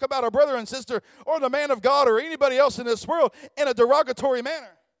to talk about our brother and sister or the man of God or anybody else in this world in a derogatory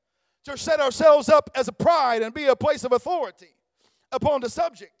manner, to set ourselves up as a pride and be a place of authority upon the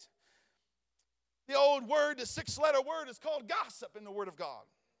subject. The old word, the 6-letter word is called gossip in the Word of God.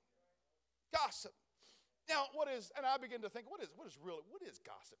 Gossip. Now, and I begin to think, what is gossip really?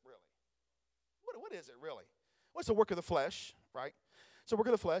 What is it really? Well, it's a work of the flesh, right? It's a work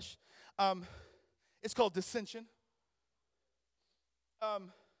of the flesh. It's called dissension.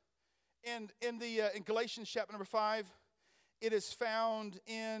 And in Galatians chapter number 5, it is found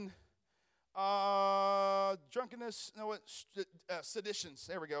in drunkenness, seditions.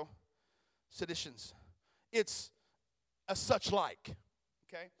 There we go. Seditions. It's a such like.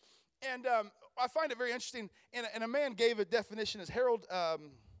 Okay? And I find it very interesting. And a man gave a definition as Harold, I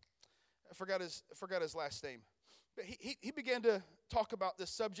forgot his last name. But he began to talk about this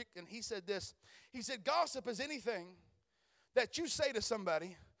subject, and he said this. He said, gossip is anything that you say to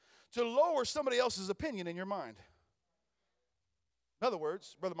somebody to lower somebody else's opinion in your mind. In other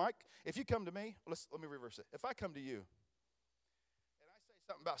words, Brother Mike, if you come to me, let me reverse it. If I come to you, and I say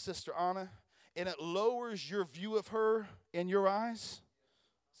something about Sister Anna, and it lowers your view of her in your eyes,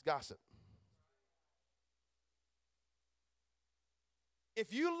 it's gossip.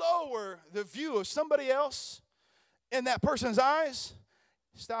 If you lower the view of somebody else in that person's eyes,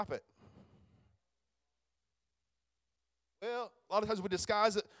 stop it. Well, a lot of times we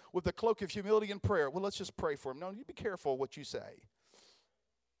disguise it with the cloak of humility and prayer. Well, let's just pray for him. No, you be careful what you say.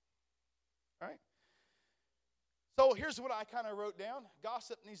 All right? So here's what I kind of wrote down.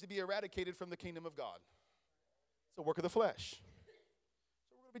 Gossip needs to be eradicated from the kingdom of God. It's a work of the flesh.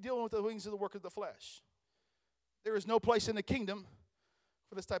 So we're going to be dealing with the wings of the work of the flesh. There is no place in the kingdom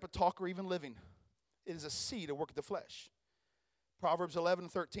for this type of talk or even living. It is a seed, a work of the flesh. Proverbs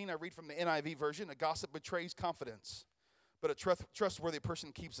 11:13, I read from the NIV version. A gossip betrays confidence, but a trustworthy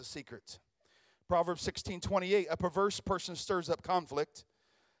person keeps a secret. Proverbs 16:28, a perverse person stirs up conflict.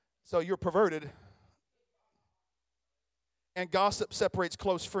 So you're perverted. And gossip separates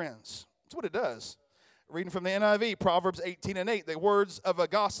close friends. That's what it does. Reading from the NIV, Proverbs 18:8, the words of a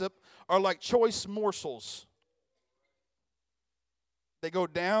gossip are like choice morsels. They go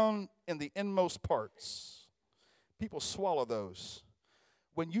down in the inmost parts. People swallow those.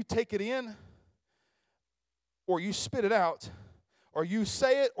 When you take it in, or you spit it out, or you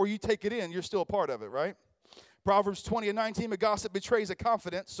say it, or you take it in, you're still a part of it, right? Proverbs 20:19, a gossip betrays a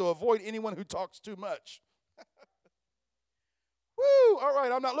confidence, so avoid anyone who talks too much. Woo! All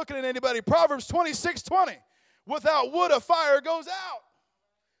right, I'm not looking at anybody. Proverbs 26:20, without wood, a fire goes out.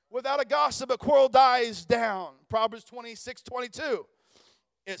 Without a gossip, a quarrel dies down. Proverbs 26:22.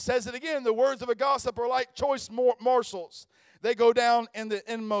 It says it again, the words of a gossip are like choice morsels. They go down in the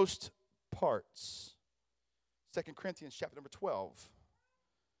inmost parts. 2 Corinthians chapter number 12.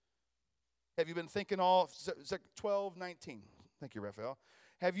 Have you been thinking all 12:19? Thank you, Raphael.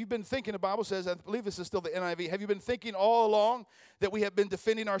 Have you been thinking, the Bible says, I believe this is still the NIV, have you been thinking all along that we have been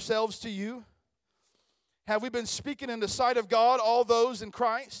defending ourselves to you? Have we been speaking in the sight of God, all those in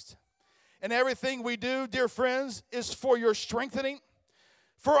Christ? And everything we do, dear friends, is for your strengthening.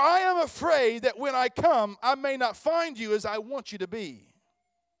 For I am afraid that when I come, I may not find you as I want you to be.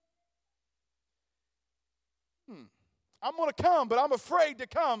 I'm going to come, but I'm afraid to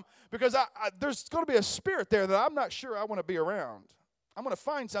come because there's going to be a spirit there that I'm not sure I want to be around. I'm going to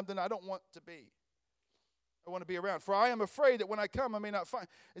find something I don't want to be. I want to be around. For I am afraid that when I come, I may not find.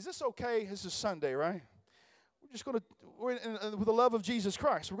 Is this okay? This is Sunday, right? We're just going to, with the love of Jesus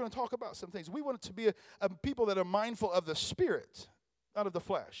Christ, we're going to talk about some things. We want it to be a people that are mindful of the Spirit, not of the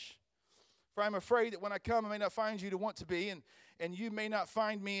flesh. For I am afraid that when I come, I may not find you to want to be, and you may not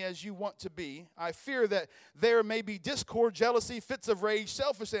find me as you want to be. I fear that there may be discord, jealousy, fits of rage,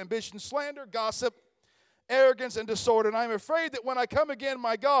 selfish ambition, slander, gossip, arrogance, and disorder. And I am afraid that when I come again,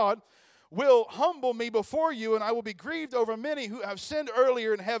 my God will humble me before you, and I will be grieved over many who have sinned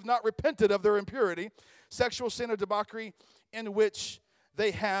earlier and have not repented of their impurity, sexual sin or debauchery in which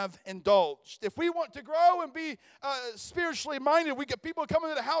they have indulged. If we want to grow and be spiritually minded, we get people coming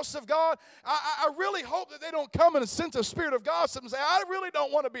to the house of God. I really hope that they don't come in a sense of spirit of gossip and say, I really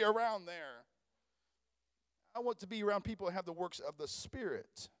don't want to be around there. I want to be around people that have the works of the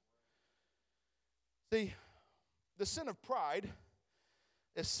Spirit. See, the sin of pride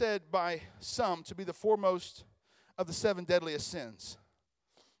is said by some to be the foremost of the 7 deadliest sins.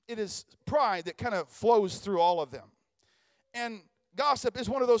 It is pride that kind of flows through all of them. And gossip is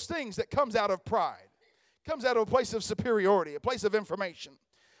one of those things that comes out of pride. It comes out of a place of superiority, a place of information.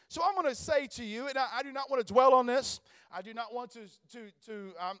 So I'm going to say to you, and I do not want to dwell on this. I do not want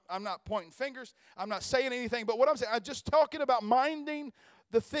I'm not pointing fingers. I'm not saying anything. But what I'm saying, I'm just talking about minding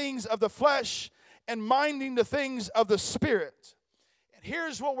the things of the flesh and minding the things of the Spirit. And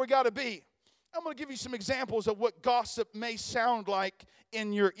here's what we got to be. I'm going to give you some examples of what gossip may sound like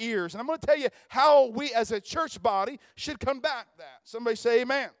in your ears. And I'm going to tell you how we as a church body should combat that. Somebody say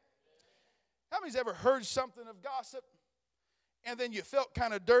amen. How many's ever heard something of gossip and then you felt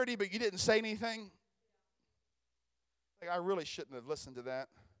kind of dirty but you didn't say anything? Like, I really shouldn't have listened to that.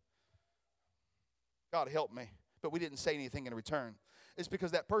 God help me. But we didn't say anything in return. It's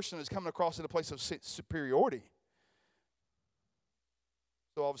because that person is coming across in a place of superiority.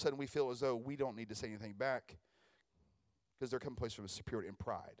 So all of a sudden we feel as though we don't need to say anything back because they're coming place from a superiority and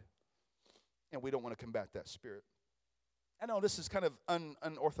pride. And we don't want to combat that spirit. I know this is kind of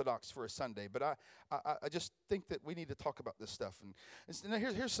unorthodox for a Sunday, but I just think that we need to talk about this stuff. And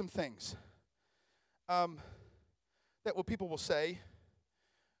here's some things that what people will say,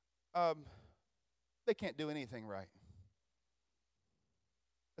 they can't do anything right.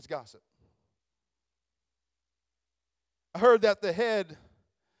 That's gossip. I heard that the head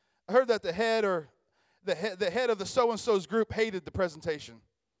or the head of the so-and-so's group hated the presentation.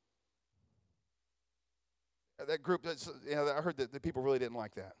 That group, I heard that the people really didn't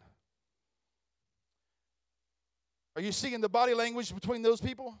like that. Are you seeing the body language between those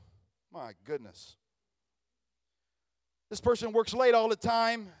people? My goodness. This person works late all the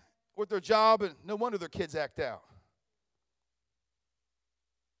time with their job, and no wonder their kids act out.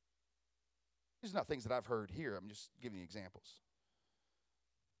 These are not things that I've heard here. I'm just giving you examples.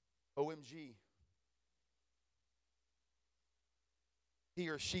 OMG. He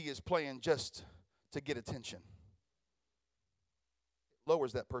or she is playing just to get attention. It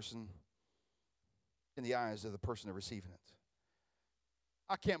lowers that person in the eyes of the person they're receiving it.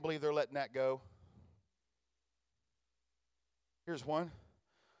 I can't believe they're letting that go. Here's one.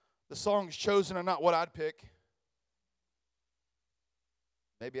 The songs chosen are not what I'd pick.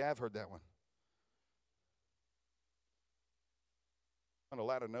 Maybe I've heard that one. On a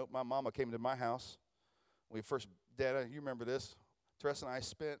latter note, my mama came to my house. Dad, you remember this? Teresa and I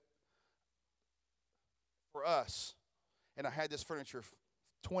spent, for us, and I had this furniture for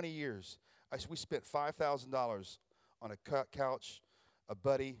 20 years. We spent $5,000 on a couch, a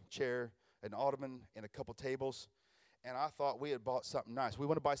buddy chair, an ottoman, and a couple tables. And I thought we had bought something nice. We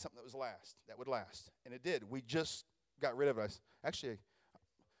wanted to buy something that would last. And it did. We just got rid of it. Actually,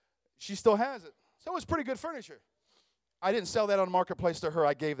 she still has it. So it was pretty good furniture. I didn't sell that on Marketplace to her.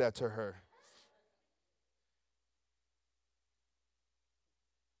 I gave that to her.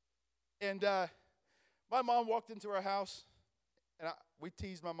 And my mom walked into our house, and we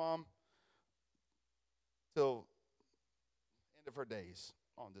teased my mom till the end of her days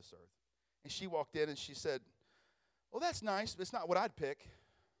on this earth. And she walked in and she said, well, that's nice, but it's not what I'd pick.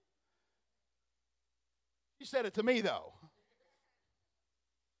 She said it to me, though.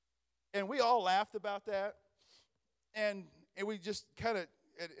 And we all laughed about that. And we just kind of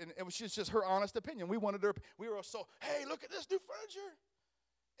and it was just her honest opinion. We were so, hey, look at this new furniture.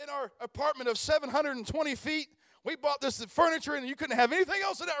 In our apartment of 720 feet, we bought this furniture, and you couldn't have anything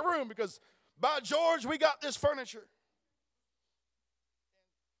else in that room because, by George, we got this furniture.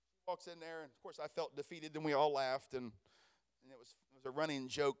 Walks in there, and of course I felt defeated, and we all laughed, and it was a running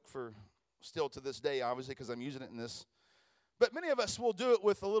joke for still to this day, obviously, because I'm using it in this. But many of us will do it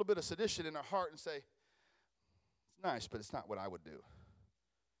with a little bit of sedition in our heart and say, it's nice, but it's not what I would do.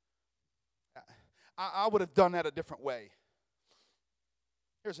 I would have done that a different way.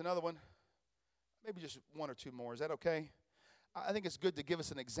 Here's another one. Maybe just one or two more. Is that okay? I think it's good to give us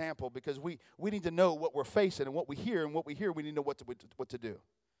an example because we need to know what we're facing and what we hear, and what we hear we need to know what to do.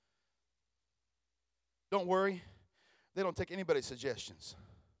 Don't worry. They don't take anybody's suggestions.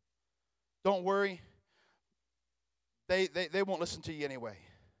 Don't worry. They won't listen to you anyway.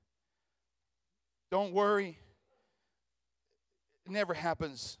 Don't worry. It never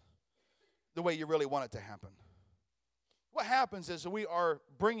happens the way you really want it to happen. What happens is we are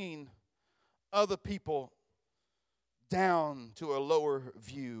bringing other people down to a lower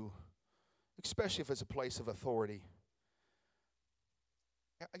view, especially if it's a place of authority.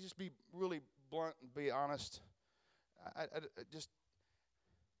 I just be really blunt and be honest.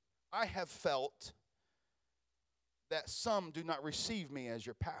 I have felt that some do not receive me as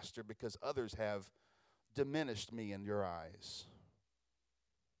your pastor because others have diminished me in your eyes.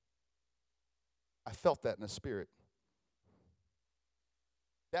 I felt that in the spirit.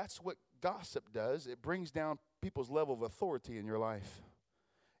 That's what gossip does. It brings down people's level of authority in your life,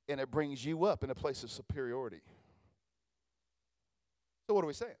 and it brings you up in a place of superiority. So what are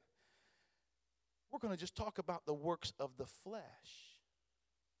we saying? We're going to just talk about the works of the flesh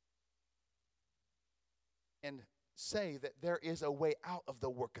and say that there is a way out of the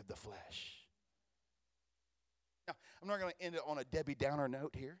work of the flesh. Now, I'm not going to end it on a Debbie Downer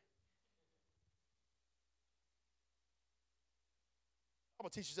note here. The Bible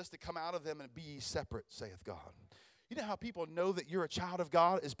teaches us to come out of them and be ye separate, saith God. You know how people know that you're a child of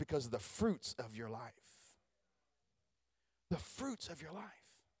God is because of the fruits of your life. The fruits of your life.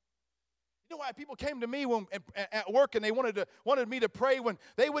 You know why people came to me at work and they wanted me to pray when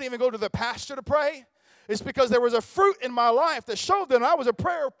they wouldn't even go to the pastor to pray? It's because there was a fruit in my life that showed them I was a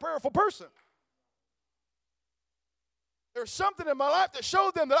prayerful person. There's something in my life that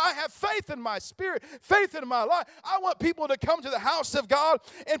showed them that I have faith in my spirit, faith in my life. I want people to come to the house of God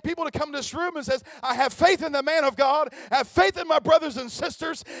and people to come to this room and says, I have faith in the man of God, I have faith in my brothers and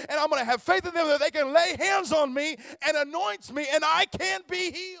sisters, and I'm going to have faith in them that they can lay hands on me and anoint me and I can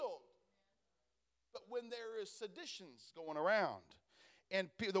be healed. But when there is seditions going around and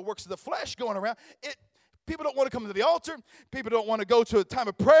the works of the flesh going around, people don't want to come to the altar. People don't want to go to a time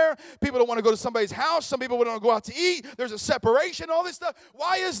of prayer. People don't want to go to somebody's house. Some people don't want to go out to eat. There's a separation, all this stuff.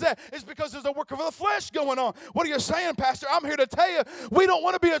 Why is that? It's because there's a work of the flesh going on. What are you saying, Pastor? I'm here to tell you, we don't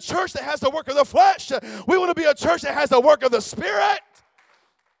want to be a church that has the work of the flesh. We want to be a church that has the work of the Spirit.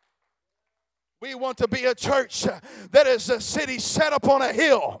 We want to be a church that is a city set upon a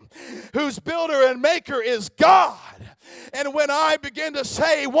hill, whose builder and maker is God. And when I begin to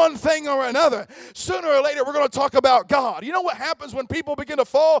say one thing or another, sooner or later we're going to talk about God. You know what happens when people begin to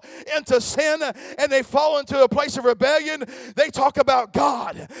fall into sin and they fall into a place of rebellion? They talk about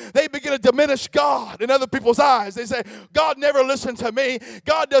God. They begin to diminish God in other people's eyes. They say, God never listened to me.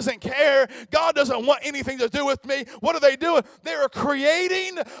 God doesn't care. God doesn't want anything to do with me. What are they doing? They are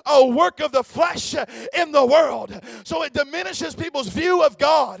creating a work of the flesh in the world. So it diminishes people's view of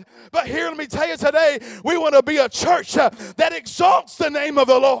God. But here, let me tell you today, we want to be a church that exalts the name of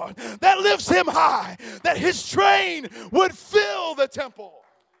the Lord, that lifts him high, that his train would fill the temple.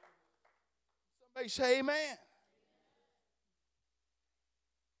 Somebody say amen.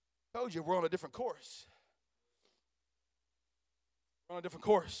 Told you we're on a different course. We're on a different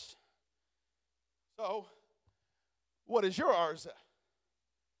course. So, what is your arza?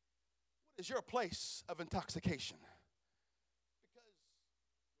 What is your place of intoxication? Because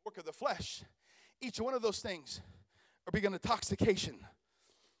the work of the flesh, each one of those things are big on intoxication.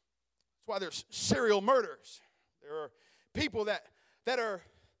 That's why there's serial murders. There are people that are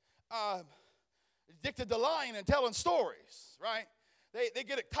addicted to lying and telling stories, right? They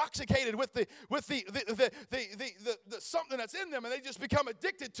get intoxicated with the something that's in them, and they just become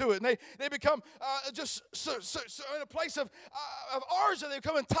addicted to it, and they become just so in a place of ours, and they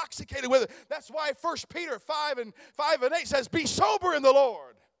become intoxicated with it. That's why 1 Peter 5 and 8 says, "Be sober in the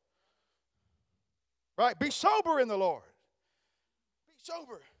Lord." Right? Be sober in the Lord. Be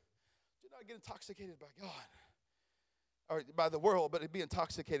sober. Do not get intoxicated by God or by the world, but be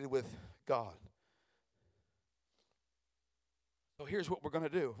intoxicated with God. So here's what we're going to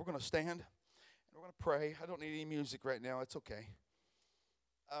do. We're going to stand and we're going to pray. I don't need any music right now. It's okay.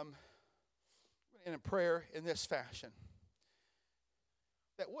 In a prayer in this fashion,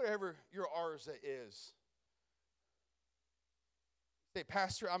 that whatever your arza is, say,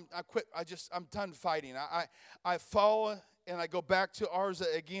 Pastor, I quit. I'm done fighting. I fall and I go back to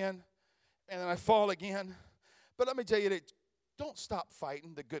arza again, and then I fall again. But let me tell you that don't stop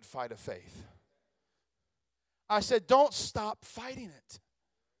fighting the good fight of faith. I said, don't stop fighting it.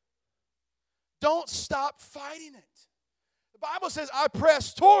 Don't stop fighting it. The Bible says, I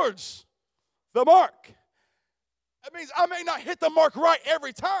press towards the mark. That means I may not hit the mark right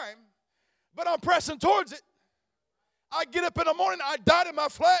every time, but I'm pressing towards it. I get up in the morning, I die to my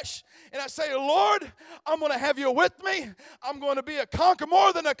flesh, and I say, Lord, I'm going to have you with me. I'm going to be a conqueror,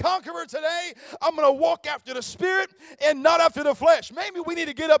 more than a conqueror today. I'm going to walk after the Spirit and not after the flesh. Maybe we need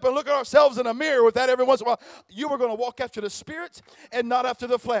to get up and look at ourselves in a mirror with that every once in a while. You were going to walk after the Spirit and not after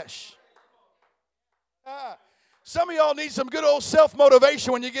the flesh. Some of y'all need some good old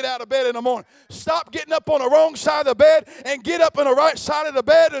self-motivation when you get out of bed in the morning. Stop getting up on the wrong side of the bed and get up on the right side of the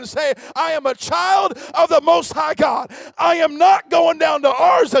bed and say, I am a child of the Most High God. I am not going down to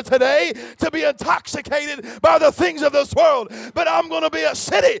Arza today to be intoxicated by the things of this world, but I'm going to be a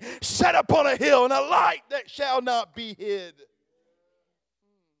city set upon a hill and a light that shall not be hid.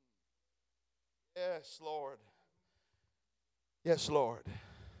 Yes, Lord. Yes, Lord.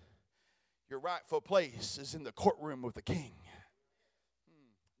 Your rightful place is in the courtroom of the King,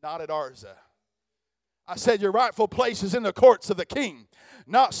 not at Arza. I said your rightful place is in the courts of the King,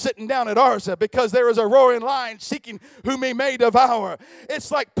 not sitting down at Arza, because there is a roaring lion seeking whom he may devour. It's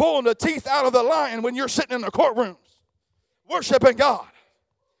like pulling the teeth out of the lion when you're sitting in the courtrooms worshiping God.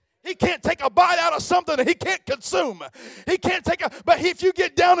 He can't take a bite out of something that he can't consume. He can't but if you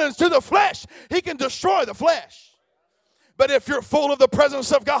get down into the flesh, he can destroy the flesh. But if you're full of the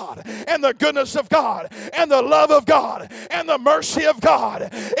presence of God and the goodness of God and the love of God and the mercy of God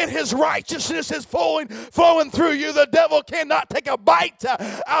and his righteousness is flowing through you, the devil cannot take a bite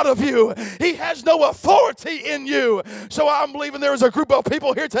out of you. He has no authority in you. So I'm believing there is a group of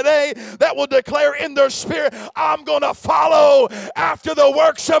people here today that will declare in their spirit, I'm going to follow after the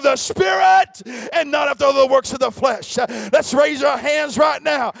works of the Spirit and not after the works of the flesh. Let's raise our hands right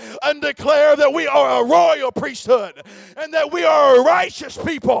now and declare that we are a royal priesthood and that we are a righteous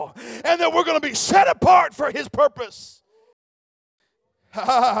people, and that we're going to be set apart for his purpose.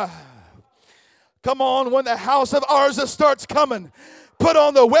 Come on, when the house of Arza starts coming, put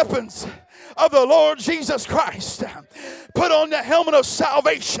on the weapons of the Lord Jesus Christ. Put on the helmet of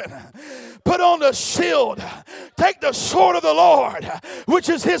salvation. Put on the shield. Take the sword of the Lord, which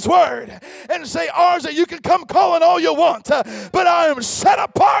is his word, and say, Arza, you can come calling all you want, but I am set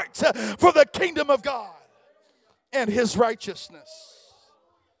apart for the kingdom of God and his righteousness.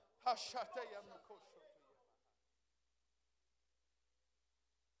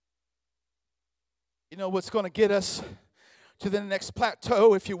 You know what's going to get us to the next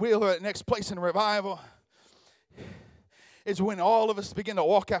plateau, if you will, or the next place in revival, is when all of us begin to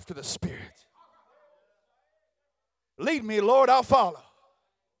walk after the Spirit. Lead me, Lord, I'll follow.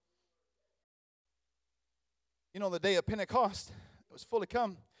 You know, the day of Pentecost, it was fully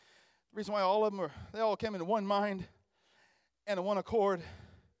come. The reason why all of them they all came in one mind and in one accord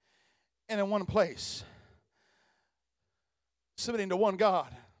and in one place, submitting to one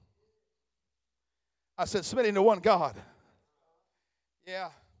God. I said submitting to one God.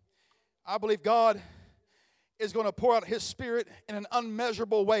 Yeah, I believe God is going to pour out his Spirit in an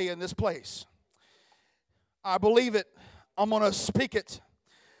unmeasurable way in this place. I believe it. I'm going to speak it.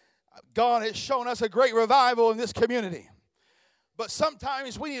 God has shown us a great revival in this community. But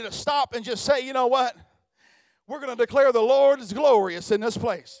sometimes we need to stop and just say, you know what? We're going to declare the Lord is glorious in this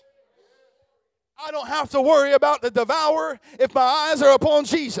place. I don't have to worry about the devourer if my eyes are upon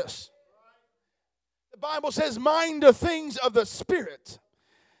Jesus. The Bible says, mind the things of the Spirit.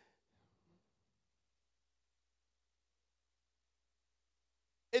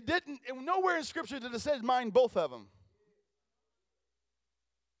 It didn't, and nowhere in Scripture did it say mind both of them.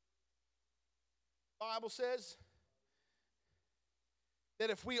 The Bible says that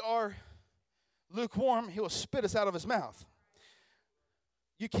if we are lukewarm, he will spit us out of his mouth.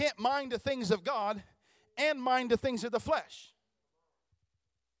 You can't mind the things of God and mind the things of the flesh.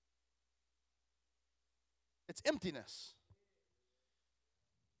 It's emptiness.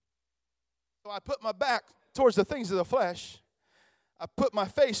 So I put my back towards the things of the flesh. I put my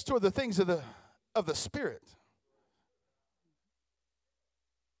face toward the things of the Spirit.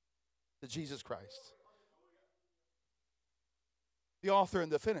 To Jesus Christ, the author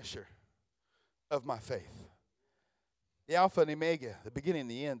and the finisher of my faith. the Alpha and Omega, the beginning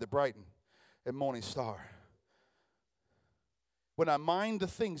and the end, the bright and morning star. When I mind the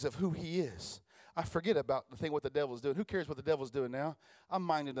things of who he is, I forget about the thing what the devil's doing. Who cares what the devil's doing now? I'm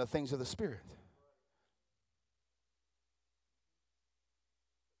minding the things of the Spirit.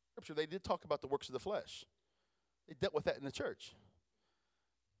 Scripture, they did talk about the works of the flesh. They dealt with that in the church.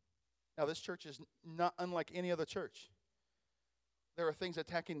 Now, this church is not unlike any other church. There are things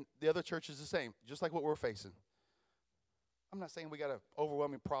attacking the other churches the same, just like what we're facing. I'm not saying we got an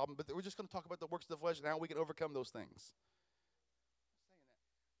overwhelming problem, but we're just going to talk about the works of the flesh and how we can overcome those things.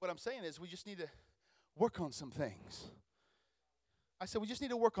 What I'm saying is we just need to work on some things. I said we just need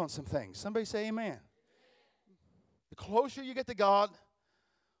to work on some things. Somebody say amen. The closer you get to God,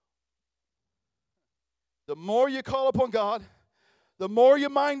 the more you call upon God, the more you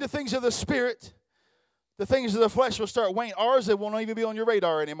mind the things of the Spirit, the things of the flesh will start waning. Arza won't even be on your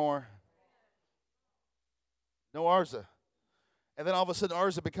radar anymore. No Arza. And then all of a sudden,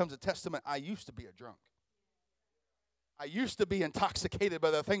 Arza becomes a testament. I used to be a drunk. I used to be intoxicated by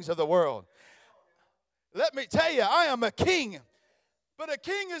the things of the world. Let me tell you, I am a king. But a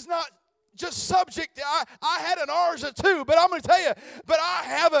king is not just subject. I had an Arza too, but I'm going to tell you, but I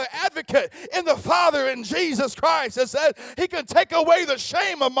have an advocate in the Father, in Jesus Christ, that said he can take away the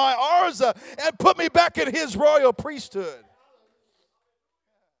shame of my Arza and put me back in his royal priesthood.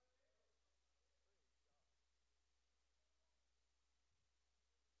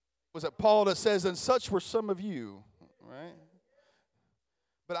 Was it Paul that says, and such were some of you, right?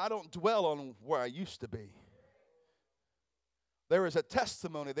 But I don't dwell on where I used to be. There is a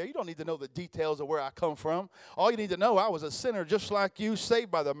testimony there. You don't need to know the details of where I come from. All you need to know, I was a sinner just like you,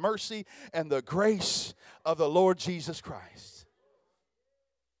 saved by the mercy and the grace of the Lord Jesus Christ.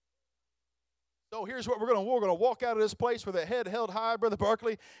 So here's what we're going to do. We're going to walk out of this place with a head held high, Brother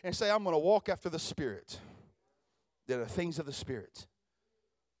Barkley, and say, I'm going to walk after the Spirit. There are things of the Spirit.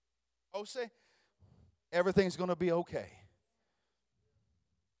 Oh, say, everything's going to be okay.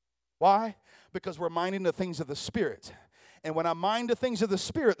 Why? Because we're minding the things of the Spirit. And when I mind the things of the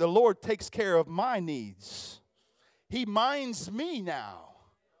Spirit, the Lord takes care of my needs. He minds me now.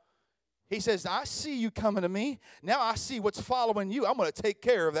 He says, I see you coming to me. Now I see what's following you. I'm going to take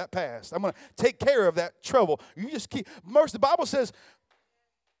care of that past. I'm going to take care of that trouble. You just keep mercy. The Bible says,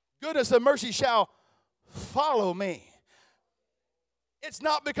 goodness and mercy shall follow me. It's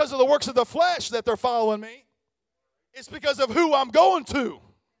not because of the works of the flesh that they're following me. It's because of who I'm going to.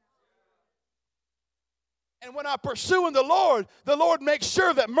 And when I pursue in the Lord makes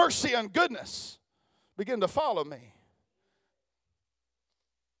sure that mercy and goodness begin to follow me. I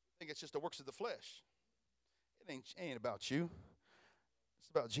think it's just the works of the flesh. It ain't about you. It's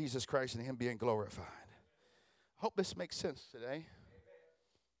about Jesus Christ and him being glorified. I hope this makes sense today.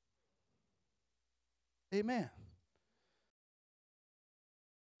 Amen.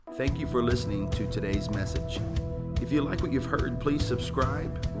 Thank you for listening to today's message. If you like what you've heard, please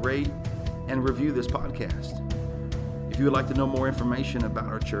subscribe, rate, and review this podcast. If you would like to know more information about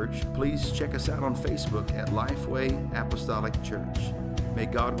our church, please check us out on Facebook at Lifeway Apostolic Church. May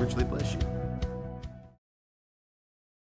God richly bless you.